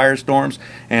prior storms,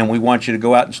 and we want you to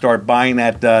go out and start buying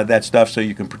that stuff so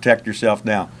you can protect yourself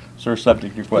now. Sir,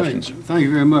 subject to your questions. Thank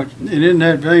you very much. And in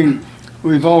that vein,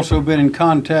 we've also been in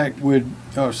contact with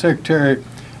Secretary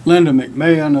Linda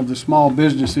McMahon of the Small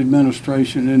Business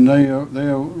Administration, and they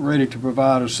are ready to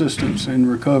provide assistance in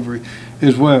recovery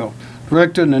as well.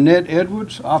 Director Nanette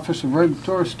Edwards, Office of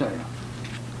Regulatory Staff.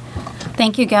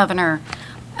 Thank you, Governor.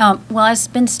 Well, as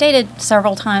been stated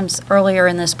several times earlier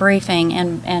in this briefing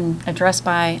and addressed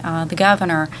by the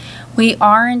Governor, we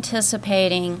are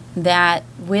anticipating that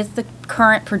with the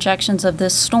current projections of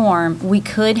this storm, we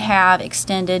could have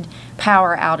extended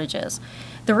power outages.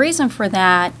 The reason for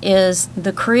that is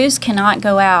the crews cannot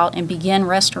go out and begin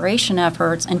restoration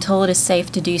efforts until it is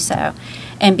safe to do so.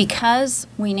 And because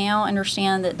we now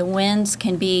understand that the winds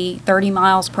can be 30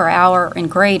 miles per hour and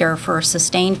greater for a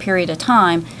sustained period of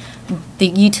time, the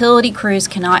utility crews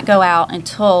cannot go out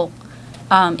until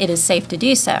it is safe to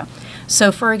do so.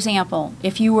 So, for example,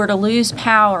 if you were to lose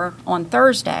power on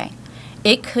Thursday,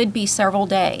 it could be several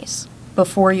days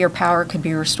before your power could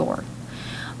be restored.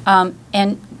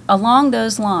 And along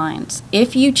those lines,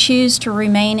 if you choose to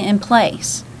remain in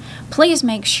place, please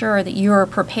make sure that you are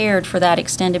prepared for that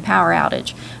extended power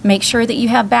outage. Make sure that you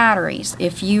have batteries.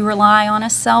 If you rely on a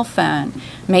cell phone,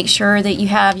 make sure that you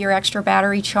have your extra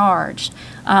battery charged.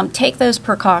 Take those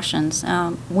precautions.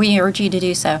 We urge you to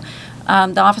do so.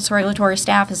 The Office of Regulatory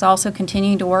Staff is also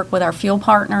continuing to work with our fuel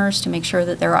partners to make sure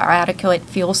that there are adequate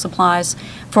fuel supplies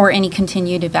for any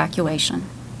continued evacuation.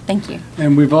 Thank you.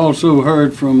 And we've also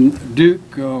heard from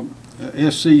Duke,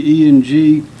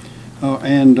 SCE&G,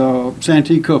 and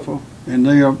Santee Cooper, and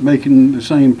they are making the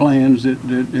same plans that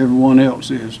everyone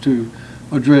else is to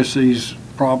address these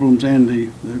problems and the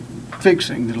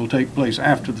fixing that will take place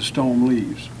after the storm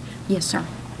leaves. Yes, sir.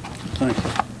 Thank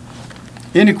you.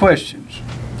 Any questions?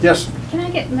 Yes. Can I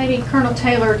get maybe Colonel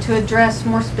Taylor to address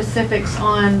more specifics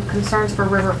on concerns for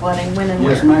river flooding, when and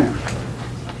where? Yes, ma'am.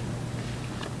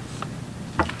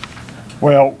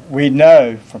 Well, we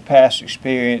know from past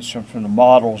experience and from the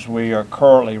models we are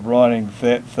currently running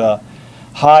that the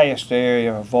highest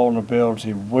area of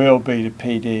vulnerability will be the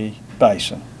PD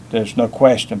Basin. There's no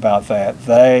question about that.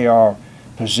 They are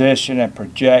positioned and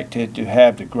projected to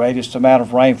have the greatest amount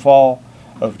of rainfall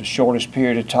over the shortest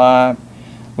period of time.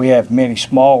 We have many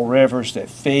small rivers that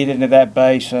feed into that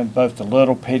basin, both the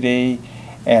Little PD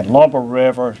and Lumber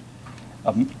River.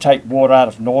 Take water out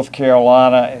of North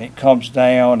Carolina and it comes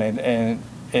down and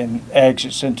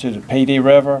exits into the PD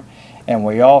River. And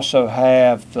we also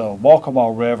have the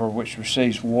Waccamaw River, which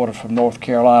receives water from North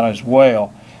Carolina as well,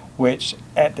 which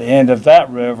at the end of that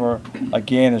river,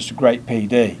 again, is the Great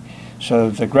PD.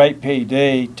 So the Great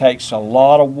PD takes a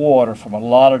lot of water from a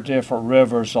lot of different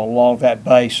rivers along that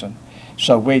basin.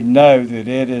 So we know that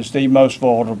it is the most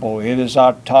vulnerable. It is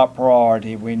our top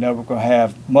priority. We know we're going to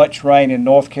have much rain in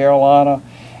North Carolina,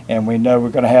 and we know we're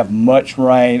going to have much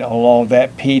rain along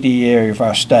that PD area of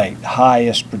our state, the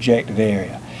highest projected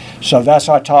area. So that's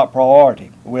our top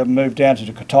priority. We'll move down to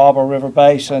the Catawba River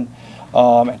Basin,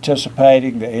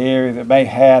 anticipating the area that may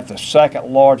have the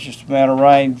second largest amount of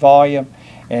rain volume,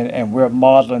 and we're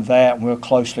modeling that, and we'll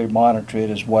closely monitor it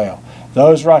as well.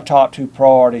 Those are our top two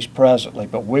priorities presently,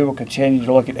 but we will continue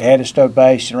to look at the Edisto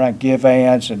Basin around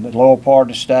Givans and the lower part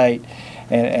of the state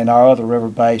and our other river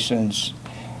basins.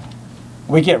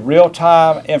 We get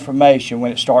real-time information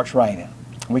when it starts raining.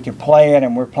 We can plan,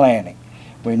 and we're planning.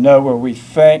 We know where we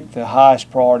think the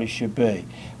highest priority should be.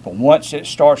 But once it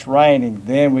starts raining,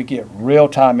 then we get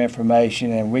real-time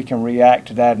information, and we can react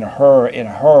to that in a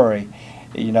hurry,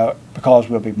 you know, because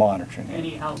we'll be monitoring it.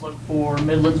 Any outlook for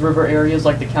Midlands River areas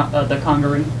like the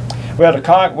Congaree?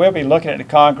 Well, we'll be looking at the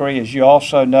Congaree. As you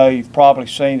also know, you've probably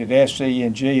seen that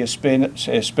SCE&G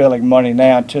is spilling money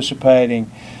now,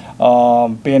 anticipating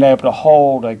being able to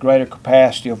hold a greater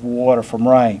capacity of water from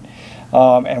rain.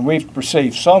 And we've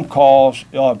received some calls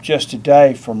just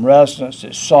today from residents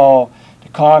that saw the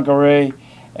Congaree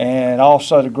and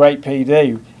also the Great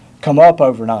PD come up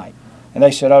overnight. And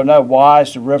they said, oh no, why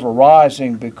is the river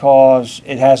rising? Because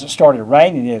it hasn't started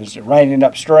raining yet. Is it raining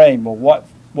upstream? Well,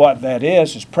 what that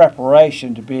is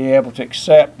preparation to be able to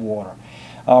accept water.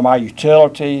 Our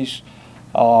utilities,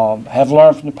 have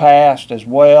learned from the past as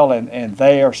well, and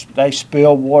they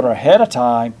spill water ahead of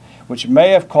time, which may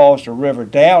have caused a river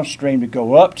downstream to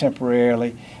go up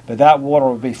temporarily, but that water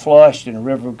will be flushed and the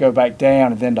river will go back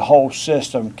down, and then the whole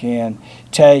system can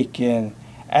take and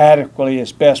adequately,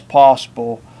 as best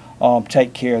possible,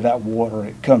 take care of that water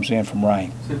that comes in from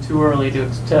rain. So too early to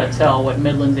tell what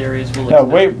Midland areas will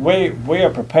No, expect? we are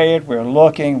prepared, we're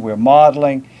looking, we're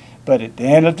modeling, but at the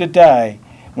end of the day,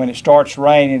 when it starts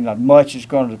raining, much is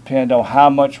going to depend on how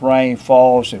much rain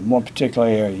falls in one particular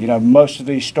area. You know, most of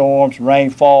these storms, rain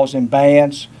falls in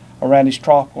bands around these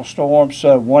tropical storms,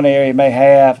 so one area may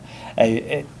have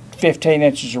 15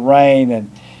 inches of rain, and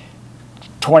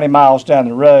 20 miles down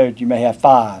the road you may have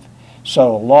 5.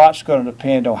 So a lot's going to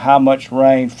depend on how much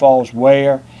rain falls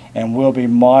where, and we'll be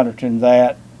monitoring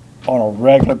that on a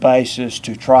regular basis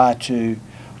to try to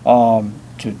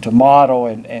model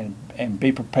and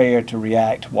be prepared to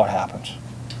react to what happens.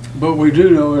 But we do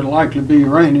know it'll likely be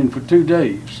raining for 2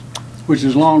 days, which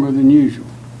is longer than usual.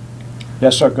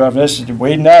 Yes, sir, Governor.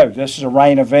 We know this is a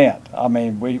rain event. I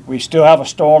mean, we still have a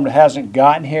storm that hasn't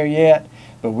gotten here yet,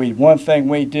 but one thing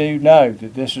we do know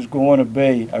that this is going to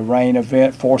be a rain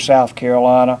event for South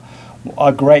Carolina,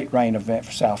 a great rain event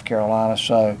for South Carolina.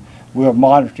 So we're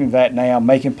monitoring that now,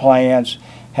 making plans,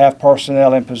 have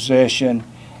personnel in position,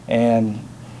 and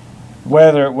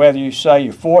whether you say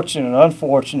you're fortunate or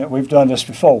unfortunate, we've done this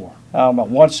before. On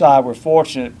one side, we're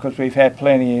fortunate because we've had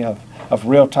plenty of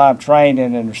real-time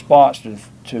training in response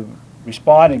to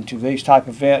responding to these type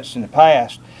of events in the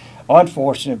past.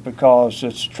 Unfortunate because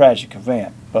it's a tragic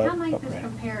event. But how might this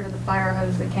compare to the fire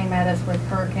hose that came at us with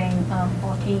Hurricane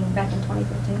Joaquin back in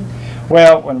 2015?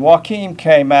 Well, when Joaquin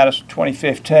came at us in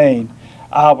 2015,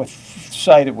 I would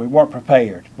say that we weren't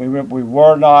prepared. We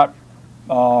were not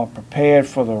prepared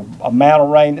for the amount of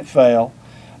rain that fell.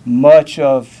 Much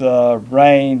of the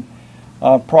rain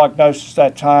prognosis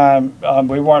at that time,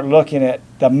 we weren't looking at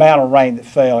the amount of rain that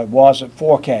fell. It wasn't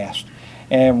forecast.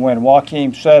 And when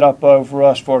Joaquin set up over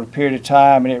us for a period of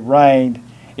time and it rained,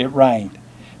 it rained.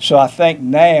 So I think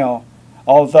now,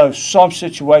 although some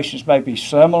situations may be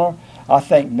similar, I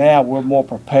think now we're more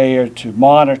prepared to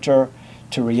monitor,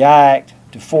 to react,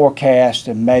 to forecast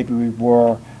than maybe we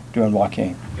were during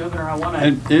Joaquin. Governor, I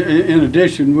want to... In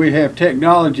addition, we have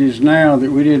technologies now that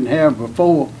we didn't have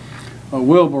before.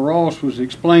 Wilbur Ross was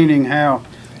explaining how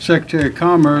Secretary of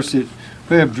Commerce,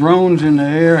 we have drones in the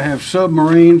air, have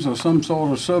submarines or some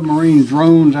sort of submarine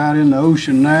drones out in the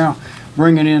ocean now,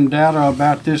 bringing in data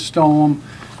about this storm,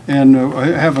 and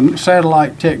have a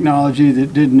satellite technology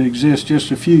that didn't exist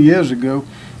just a few years ago.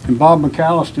 And Bob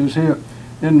McMaster is here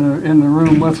in the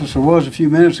room with us, or was a few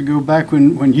minutes ago, back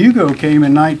when Hugo came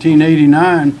in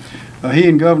 1989. He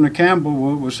and Governor Campbell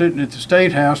were sitting at the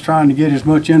State House trying to get as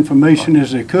much information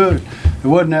as they could. There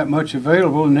wasn't that much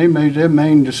available, and they made their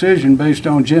main decision based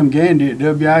on Jim Gandy at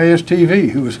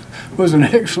WIS-TV, who was an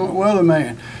excellent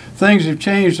weatherman. Things have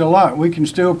changed a lot. We can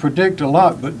still predict a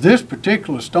lot, but this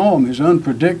particular storm is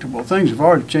unpredictable. Things have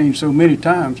already changed so many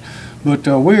times. But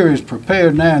we're as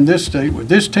prepared now in this state with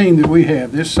this team that we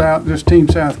have, this team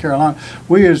South Carolina,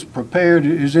 we're as prepared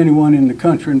as anyone in the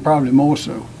country, and probably more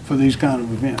so, for these kind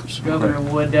of events. Governor,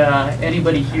 would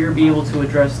anybody here be able to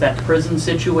address that prison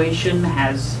situation?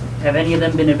 Have any of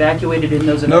them been evacuated in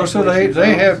those evacuations? No,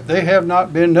 sir, they have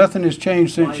not been. Nothing has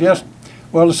changed since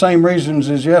well, the same reasons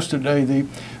as yesterday.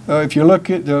 If you look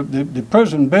at the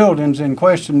prison buildings in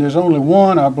question, there's only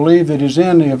one, I believe, that is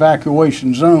in the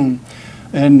evacuation zone.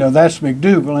 And that's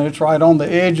McDougal, and it's right on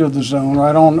the edge of the zone,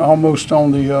 almost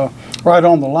on the right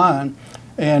on the line.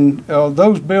 And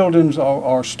those buildings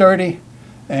are sturdy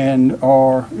and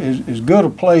are as good a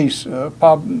place,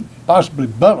 possibly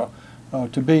better,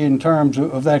 to be in terms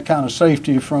of that kind of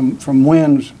safety from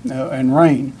winds and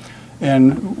rain.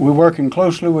 And we're working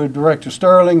closely with Director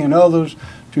Sterling and others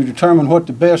to determine what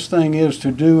the best thing is to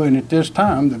do, and at this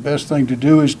time, the best thing to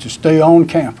do is to stay on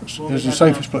campus. It's the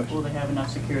safest place. Will they have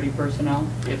enough security personnel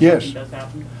if yes. something does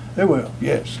happen? They will,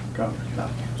 yes.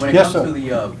 When it comes to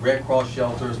the Red Cross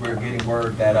shelters, we're getting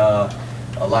word that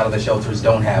a lot of the shelters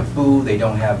don't have food, they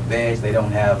don't have beds, they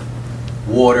don't have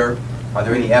water. Are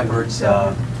there any efforts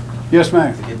yes,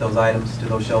 ma'am, to get those items to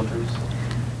those shelters?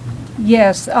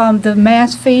 Yes, the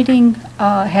mass feeding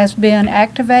has been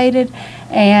activated,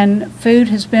 and food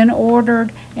has been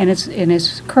ordered, and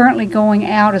it's currently going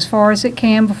out as far as it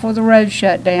can before the road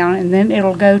shut down, and then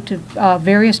it'll go to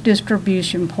various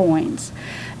distribution points.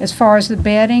 As far as the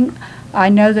bedding, I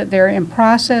know that they're in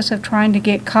process of trying to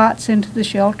get cots into the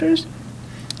shelters.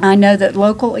 I know that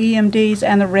local EMDs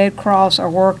and the Red Cross are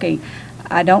working.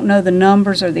 I don't know the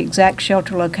numbers or the exact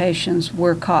shelter locations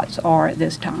where cots are at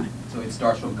this time. So it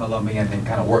starts from Columbia and then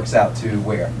kind of works out to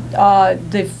where?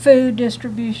 The food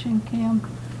distribution, Kim?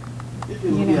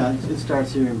 Yeah, it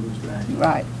starts here and moves back.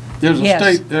 Right. There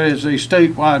is a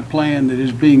statewide plan that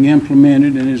is being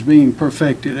implemented and is being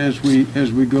perfected as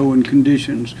we go in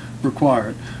conditions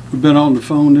required. We've been on the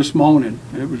phone this morning.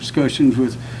 There were discussions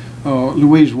with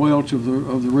Louise Welch of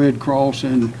the Red Cross,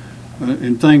 and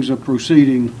things are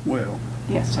proceeding well.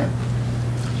 Yes, sir.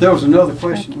 There was another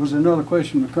question. Was there another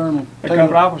question, the Colonel?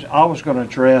 Governor, I was going to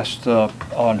address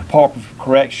on the Department of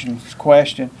Corrections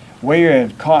question. We're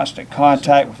in constant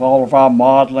contact with all of our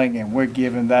modeling, and we're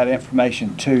giving that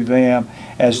information to them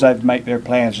as they make their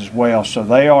plans as well. So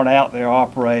they aren't out there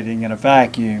operating in a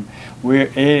vacuum.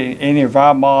 Any of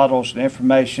our models and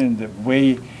information that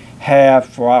we have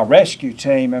for our rescue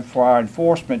team and for our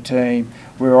enforcement team,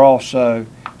 we're also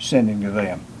sending to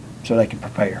them so they can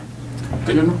prepare.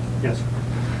 Yes.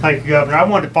 Thank you, Governor. I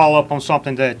wanted to follow up on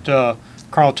something that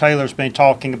Colonel Taylor's been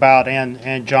talking about,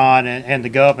 and John and the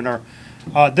Governor.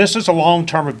 This is a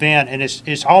long-term event, and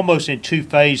it's almost in two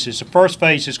phases. The first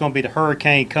phase is going to be the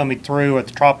hurricane coming through, or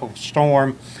the tropical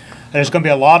storm. There's going to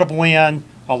be a lot of wind,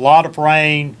 a lot of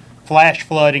rain, flash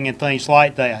flooding, and things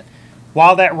like that.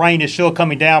 While that rain is still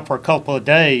coming down for a couple of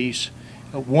days,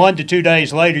 1 to 2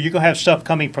 days later, you're going to have stuff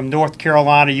coming from North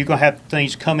Carolina. You're going to have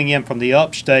things coming in from the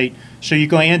upstate. So you're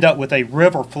going to end up with a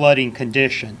river flooding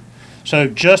condition. So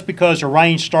just because the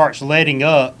rain starts letting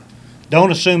up,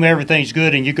 don't assume everything's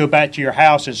good and you go back to your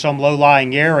house in some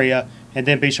low-lying area and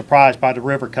then be surprised by the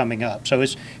river coming up. So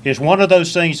it's one of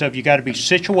those things of you got to be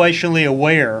situationally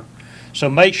aware. So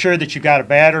make sure that you've got a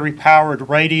battery-powered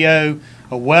radio,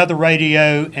 a weather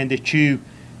radio, and that you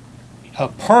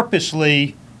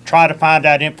purposely try to find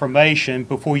out information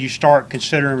before you start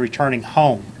considering returning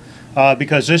home.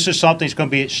 Because this is something that's going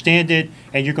to be extended,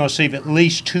 and you're going to see at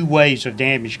least 2 waves of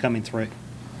damage coming through.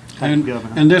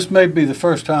 And this may be the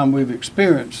first time we've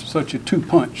experienced such a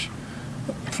two-punch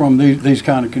from these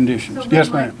kind of conditions. So yes,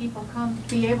 when ma'am. might people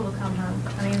be able to come home?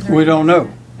 I mean, is there We don't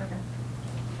know. Okay.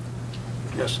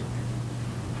 Yes.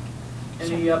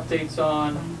 Any updates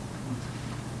on?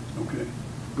 Okay,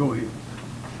 go ahead.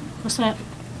 What's that?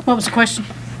 What was the question?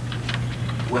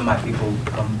 When might people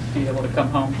be able to come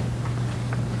home?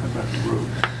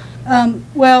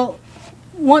 Well,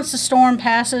 once the storm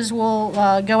passes, we'll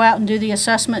go out and do the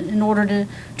assessment in order to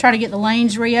try to get the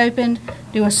lanes reopened,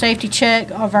 do a safety check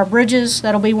of our bridges.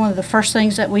 That'll be one of the first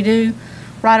things that we do.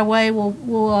 Right away,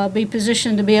 we'll be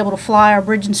positioned to be able to fly our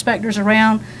bridge inspectors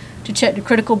around to check the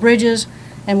critical bridges,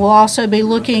 and we'll also be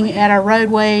looking at our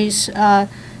roadways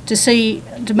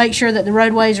to make sure that the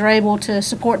roadways are able to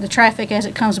support the traffic as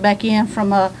it comes back in,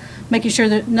 from making sure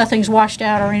that nothing's washed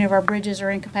out or any of our bridges are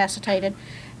incapacitated.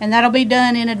 And that'll be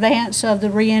done in advance of the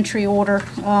reentry order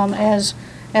as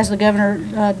the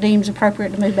governor deems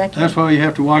appropriate to move back in. That's why you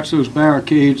have to watch those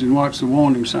barricades and watch the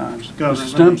warning signs. Mr.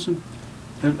 Stimson,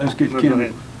 let's get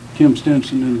Kim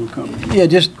Stinson, and we'll come. Yeah,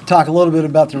 just talk a little bit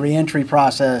about the reentry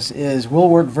process. We'll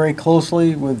work very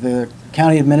closely with the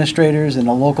county administrators and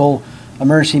the local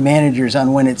emergency managers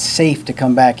on when it's safe to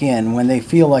come back in. When they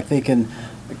feel like they can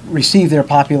receive their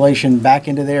population back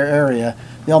into their area,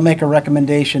 they'll make a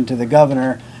recommendation to the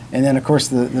governor, and then of course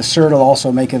the CERT will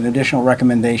also make an additional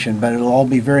recommendation, but it'll all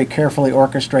be very carefully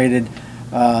orchestrated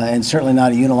and certainly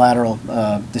not a unilateral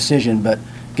decision, but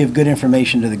give good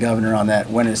information to the governor on that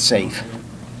when it's safe.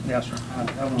 Yes, sir.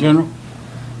 General?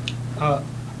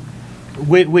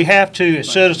 We have to,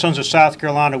 as citizens of South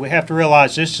Carolina, we have to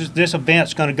realize this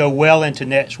event's going to go well into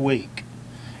next week.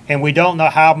 And we don't know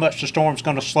how much the storm's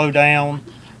going to slow down.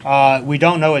 We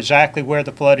don't know exactly where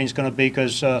the flooding's going to be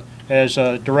because, as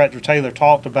Director Taylor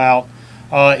talked about,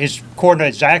 it's according to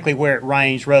exactly where it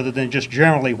rains rather than just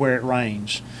generally where it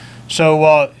rains.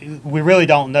 So we really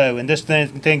don't know. And this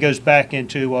thing goes back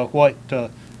into what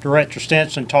Director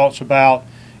Stinson talks about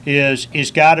is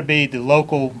it's got to be the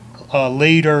local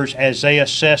leaders as they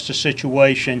assess the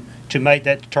situation to make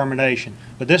that determination.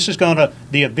 But this is the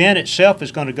event itself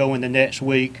is going to go in the next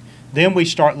week. Then we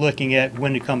start looking at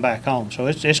when to come back home. So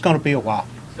it's going to be a while.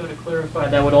 So to clarify,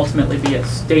 that would ultimately be a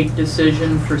state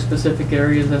decision for specific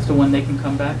areas as to when they can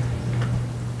come back?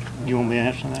 You want me to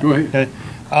answer that? Go ahead.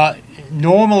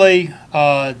 Normally,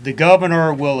 the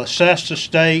governor will assess the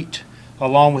state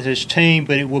along with his team,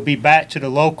 but it will be back to the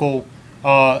local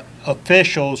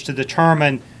officials to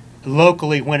determine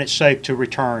locally when it's safe to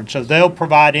return. So they'll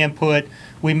provide input.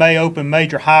 We may open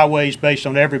major highways based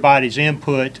on everybody's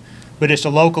input, but it's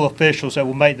the local officials that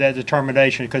will make that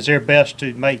determination because they're best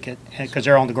to make it because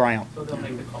they're on the ground. So they'll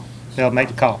make the call. They'll make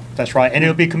the call. That's right, and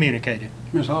it'll be communicated.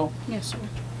 Ms. Hall? Yes, sir.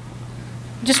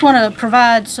 Just want to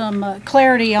provide some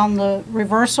clarity on the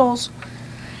reversals.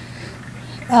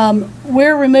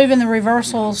 We're removing the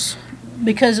reversals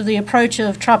because of the approach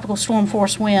of tropical storm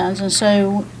force winds. And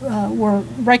so we're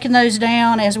breaking those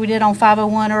down as we did on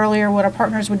 501 earlier with our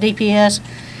partners with DPS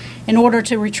in order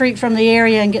to retreat from the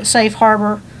area and get safe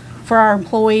harbor for our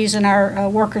employees and our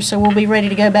workers. So we'll be ready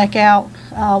to go back out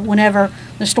whenever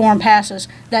the storm passes.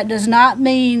 That does not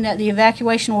mean that the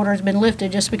evacuation order has been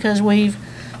lifted just because we've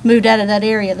moved out of that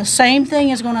area. The same thing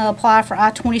is going to apply for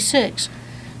I-26.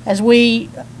 As we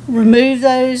remove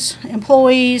those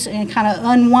employees and kind of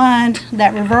unwind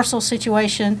that reversal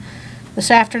situation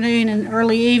this afternoon and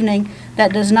early evening,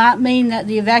 that does not mean that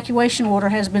the evacuation order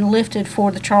has been lifted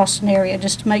for the Charleston area,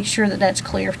 just to make sure that that's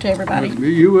clear to everybody.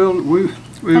 You will,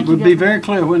 it would be very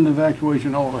clear when the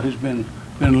evacuation order has been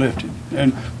lifted.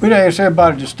 And we'd ask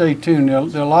everybody to stay tuned. There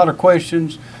are a lot of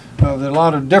questions, there are a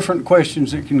lot of different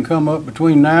questions that can come up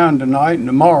between now and tonight and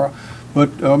tomorrow.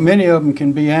 But many of them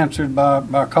can be answered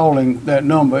by calling that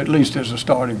number, at least as a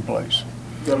starting place.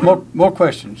 More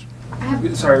questions?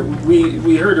 Sorry,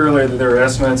 we heard earlier that there are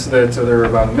estimates that there are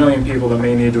about 1 million people that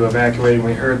may need to evacuate, and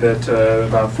we heard that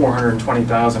about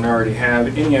 420,000 already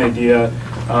have. Any idea,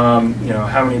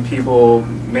 how many people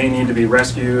may need to be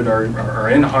rescued or are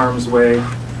in harm's way?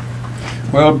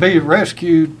 Well, be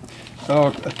rescued.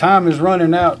 Time is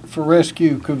running out for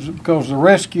rescue because the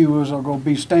rescuers are going to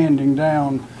be standing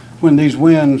down when these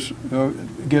winds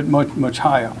get much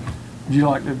higher. Would you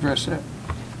like to address that?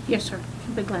 Yes, sir.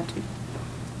 I'd be glad to.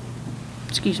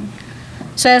 Excuse me.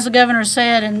 So as the governor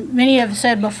said, and many have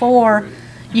said before,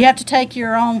 you have to take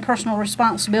your own personal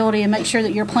responsibility and make sure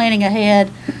that you're planning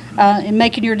ahead and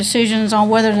making your decisions on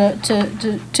whether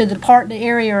to depart the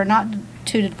area or not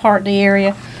to depart the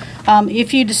area.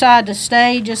 If you decide to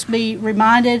stay, just be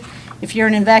reminded, if you're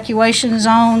in an evacuation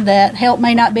zone, that help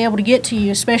may not be able to get to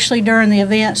you, especially during the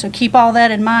event. So keep all that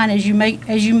in mind as you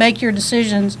make your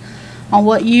decisions on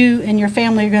what you and your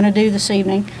family are going to do this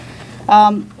evening.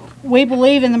 We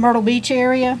believe in the Myrtle Beach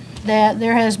area that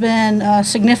there has been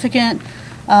significant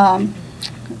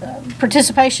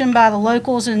participation by the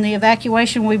locals in the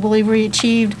evacuation. We believe we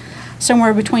achieved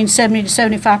somewhere between 70 to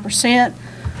 75%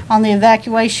 on the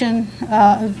evacuation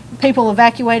of people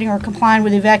evacuating or complying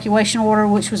with the evacuation order,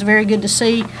 which was very good to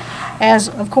see. As,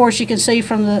 of course, you can see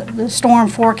from the storm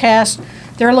forecast,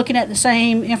 they're looking at the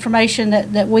same information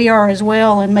that we are as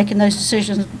well and making those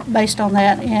decisions based on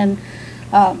that and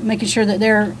making sure that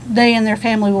they and their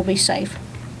family will be safe.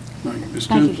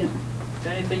 Thank you, Jim.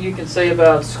 Anything you can say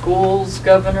about schools,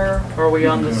 Governor? Are we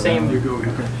on the same?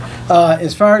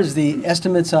 As far as the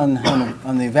estimates on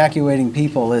the evacuating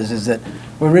people is that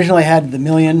we originally had the 1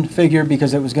 million figure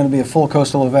because it was going to be a full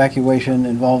coastal evacuation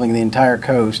involving the entire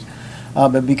coast.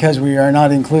 But because we are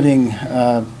not including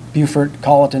Beaufort,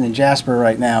 Colleton, and Jasper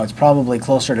right now, it's probably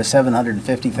closer to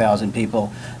 750,000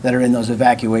 people that are in those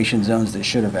evacuation zones that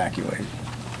should evacuate.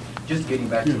 Just getting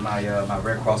back to my my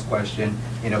Red Cross question,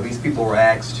 these people were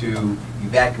asked to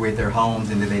evacuate their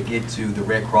homes, and then they get to the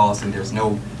Red Cross, and there's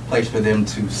no place for them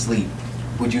to sleep.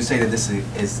 Would you say that this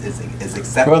is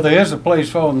acceptable? Well, there is a place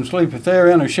for them to sleep. If they're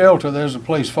in a shelter, there's a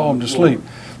place for them to sleep.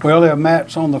 Well, there are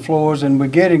mats on the floors, and we're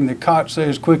getting the cots there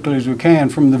as quickly as we can.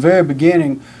 From the very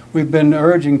beginning, we've been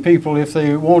urging people, if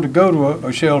they want to go to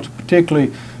a shelter,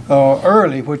 particularly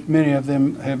early, which many of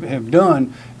them have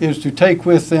done, is to take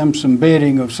with them some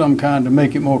bedding of some kind to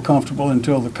make it more comfortable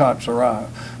until the cots arrive.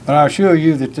 But I assure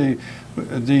you that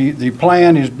the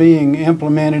plan is being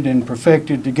implemented and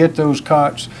perfected to get those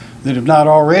cots that have not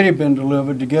already been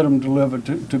delivered, to get them delivered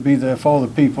to be there for the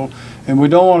people. And we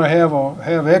don't want to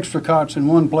have extra cots in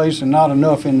one place and not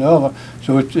enough in the other.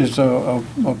 So it's a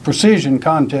precision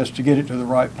contest to get it to the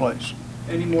right place.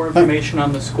 Any more information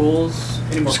on the schools?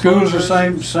 Any more schools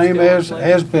closures? the same as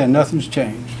has been. Nothing's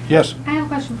changed. Yes? I have a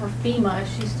question for FEMA,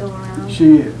 if she's still around.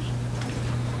 She is.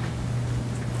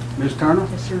 Ms. Turner?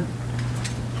 Yes, sir.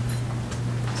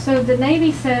 So the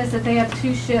Navy says that they have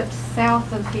 2 ships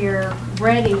south of here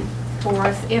ready for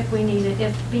us if we need it,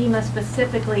 if FEMA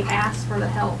specifically asks for the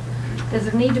help. Does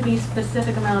there need to be a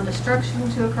specific amount of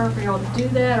destruction to occur for y'all to do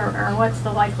that, or what's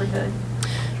the likelihood?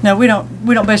 No, we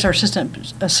don't base our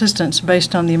assistance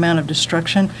based on the amount of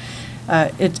destruction.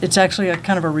 It's actually a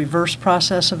kind of a reverse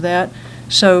process of that.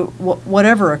 So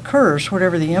whatever occurs,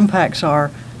 whatever the impacts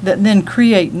are, that then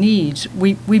create needs,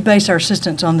 we base our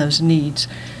assistance on those needs.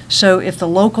 So if the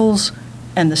locals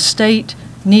and the state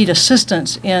need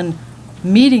assistance in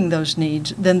meeting those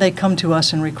needs, then they come to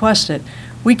us and request it.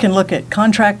 We can look at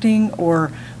contracting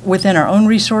or within our own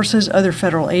resources, other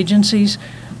federal agencies.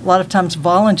 A lot of times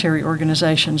voluntary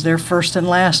organizations, they're first and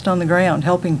last on the ground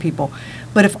helping people.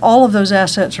 But if all of those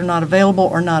assets are not available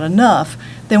or not enough,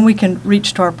 then we can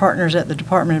reach to our partners at the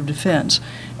Department of Defense.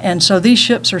 And so these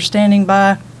ships are standing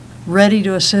by, ready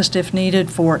to assist if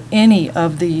needed for any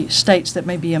of the states that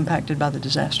may be impacted by the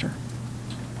disaster.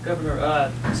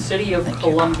 Governor, City of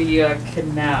Columbia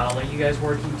Canal, are you guys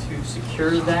working to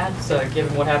secure that,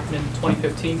 given what happened in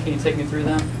 2015? Can you take me through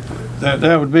that?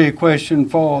 That would be a question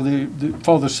for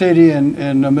the city and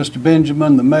Mr.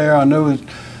 Benjamin, the mayor. I know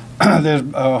that there's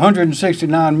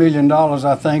 $169 million,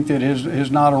 I think, that has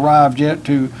not arrived yet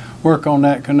to work on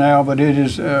that canal, but it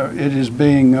is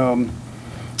being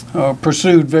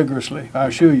pursued vigorously, I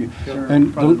assure you. Sure.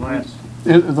 And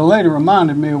the lady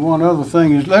reminded me of one other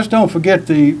thing is let's don't forget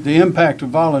the impact of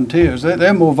volunteers. There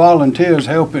are more volunteers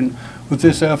helping with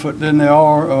this effort than there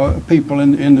are people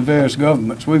in the various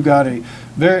governments. We've got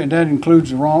that includes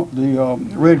the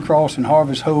Red Cross and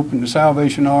Harvest Hope and the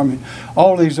Salvation Army,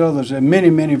 all these others, and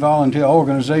many volunteer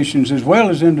organizations as well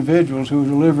as individuals who are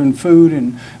delivering food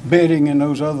and bedding and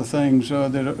those other things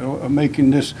that are making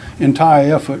this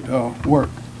entire effort work.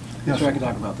 Yes, sir, I could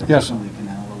talk about that. Yes, sir.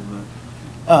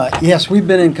 Yes, we've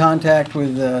been in contact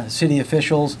with city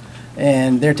officials,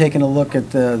 and they're taking a look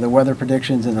at the weather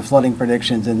predictions and the flooding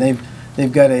predictions, and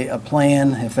they've got a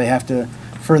plan if they have to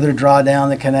further draw down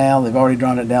the canal. They've already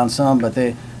drawn it down some, but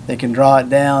they can draw it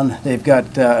down. They've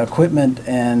got equipment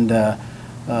and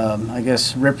I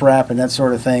guess riprap and that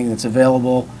sort of thing that's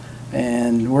available,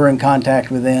 and we're in contact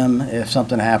with them if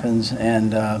something happens,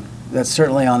 and that's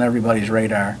certainly on everybody's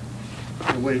radar.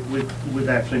 We've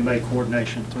actually made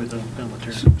coordination through the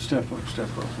military. Step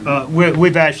up.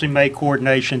 We've actually made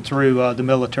coordination through the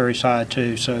military side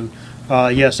too. So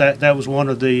yes, that was one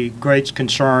of the great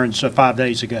concerns 5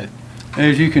 days ago.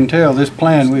 As you can tell, this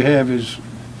plan we have is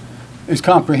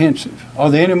comprehensive.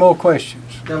 Are there any more questions?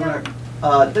 Governor,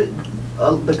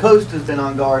 the coast has been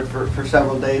on guard for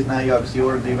several days now. You obviously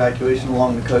ordered the evacuation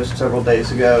along the coast several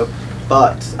days ago.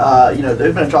 But,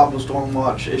 there's been a tropical storm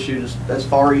watch issued as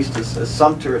far east as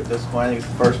Sumter at this point. I think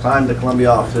it's the first time the Columbia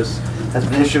office has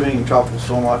been issuing tropical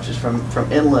storm watches from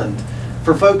inland.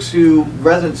 For folks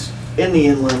residents in the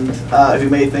inland, who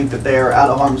may think that they're out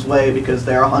of harm's way because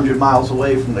they're 100 miles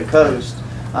away from the coast,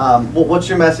 what's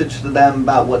your message to them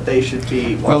about what they should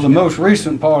be watching? Well, the most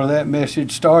recent part of that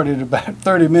message started about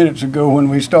 30 minutes ago when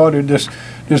we started this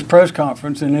press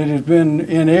conference, and it has been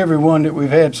in every one that we've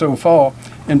had so far,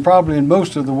 and probably in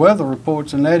most of the weather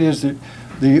reports, and that is that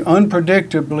the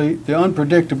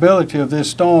unpredictability of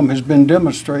this storm has been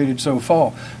demonstrated so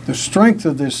far. The strength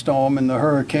of this storm and the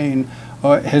hurricane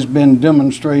has been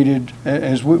demonstrated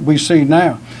as we see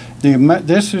now.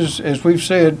 This is, as we've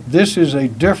said, this is a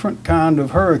different kind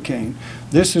of hurricane.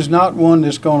 This is not one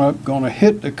that's going to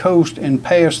hit the coast and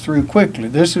pass through quickly.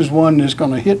 This is one that's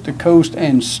going to hit the coast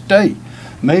and stay,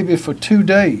 maybe for 2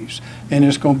 days, and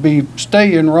it's going to be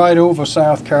staying right over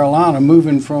South Carolina,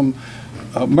 moving from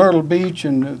Myrtle Beach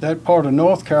and that part of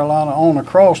North Carolina on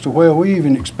across to where we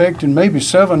even expecting maybe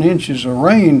 7 inches of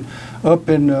rain up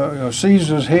in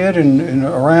Caesar's Head and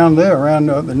around there, around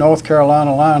the North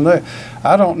Carolina line there.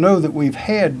 I don't know that we've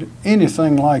had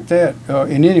anything like that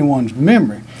in anyone's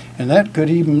memory, and that could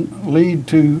even lead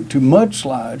to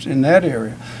mudslides in that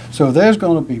area. So there's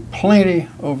going to be plenty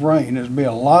of rain. There's going to be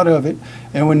a lot of it,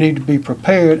 and we need to be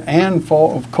prepared, and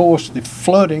for, of course, the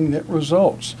flooding that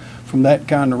results from that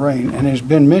kind of rain. And as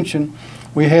been mentioned,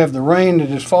 we have the rain that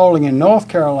is falling in North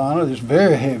Carolina that's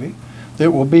very heavy,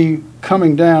 that will be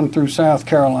coming down through South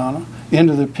Carolina,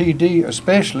 into the PD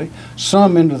especially,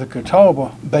 some into the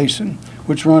Catawba Basin,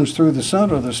 which runs through the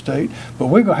center of the state, but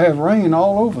we're going to have rain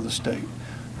all over the state.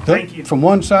 Thank you. From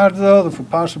one side to the other for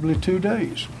possibly 2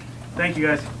 days. Thank you,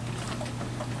 guys.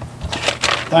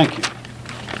 Thank you.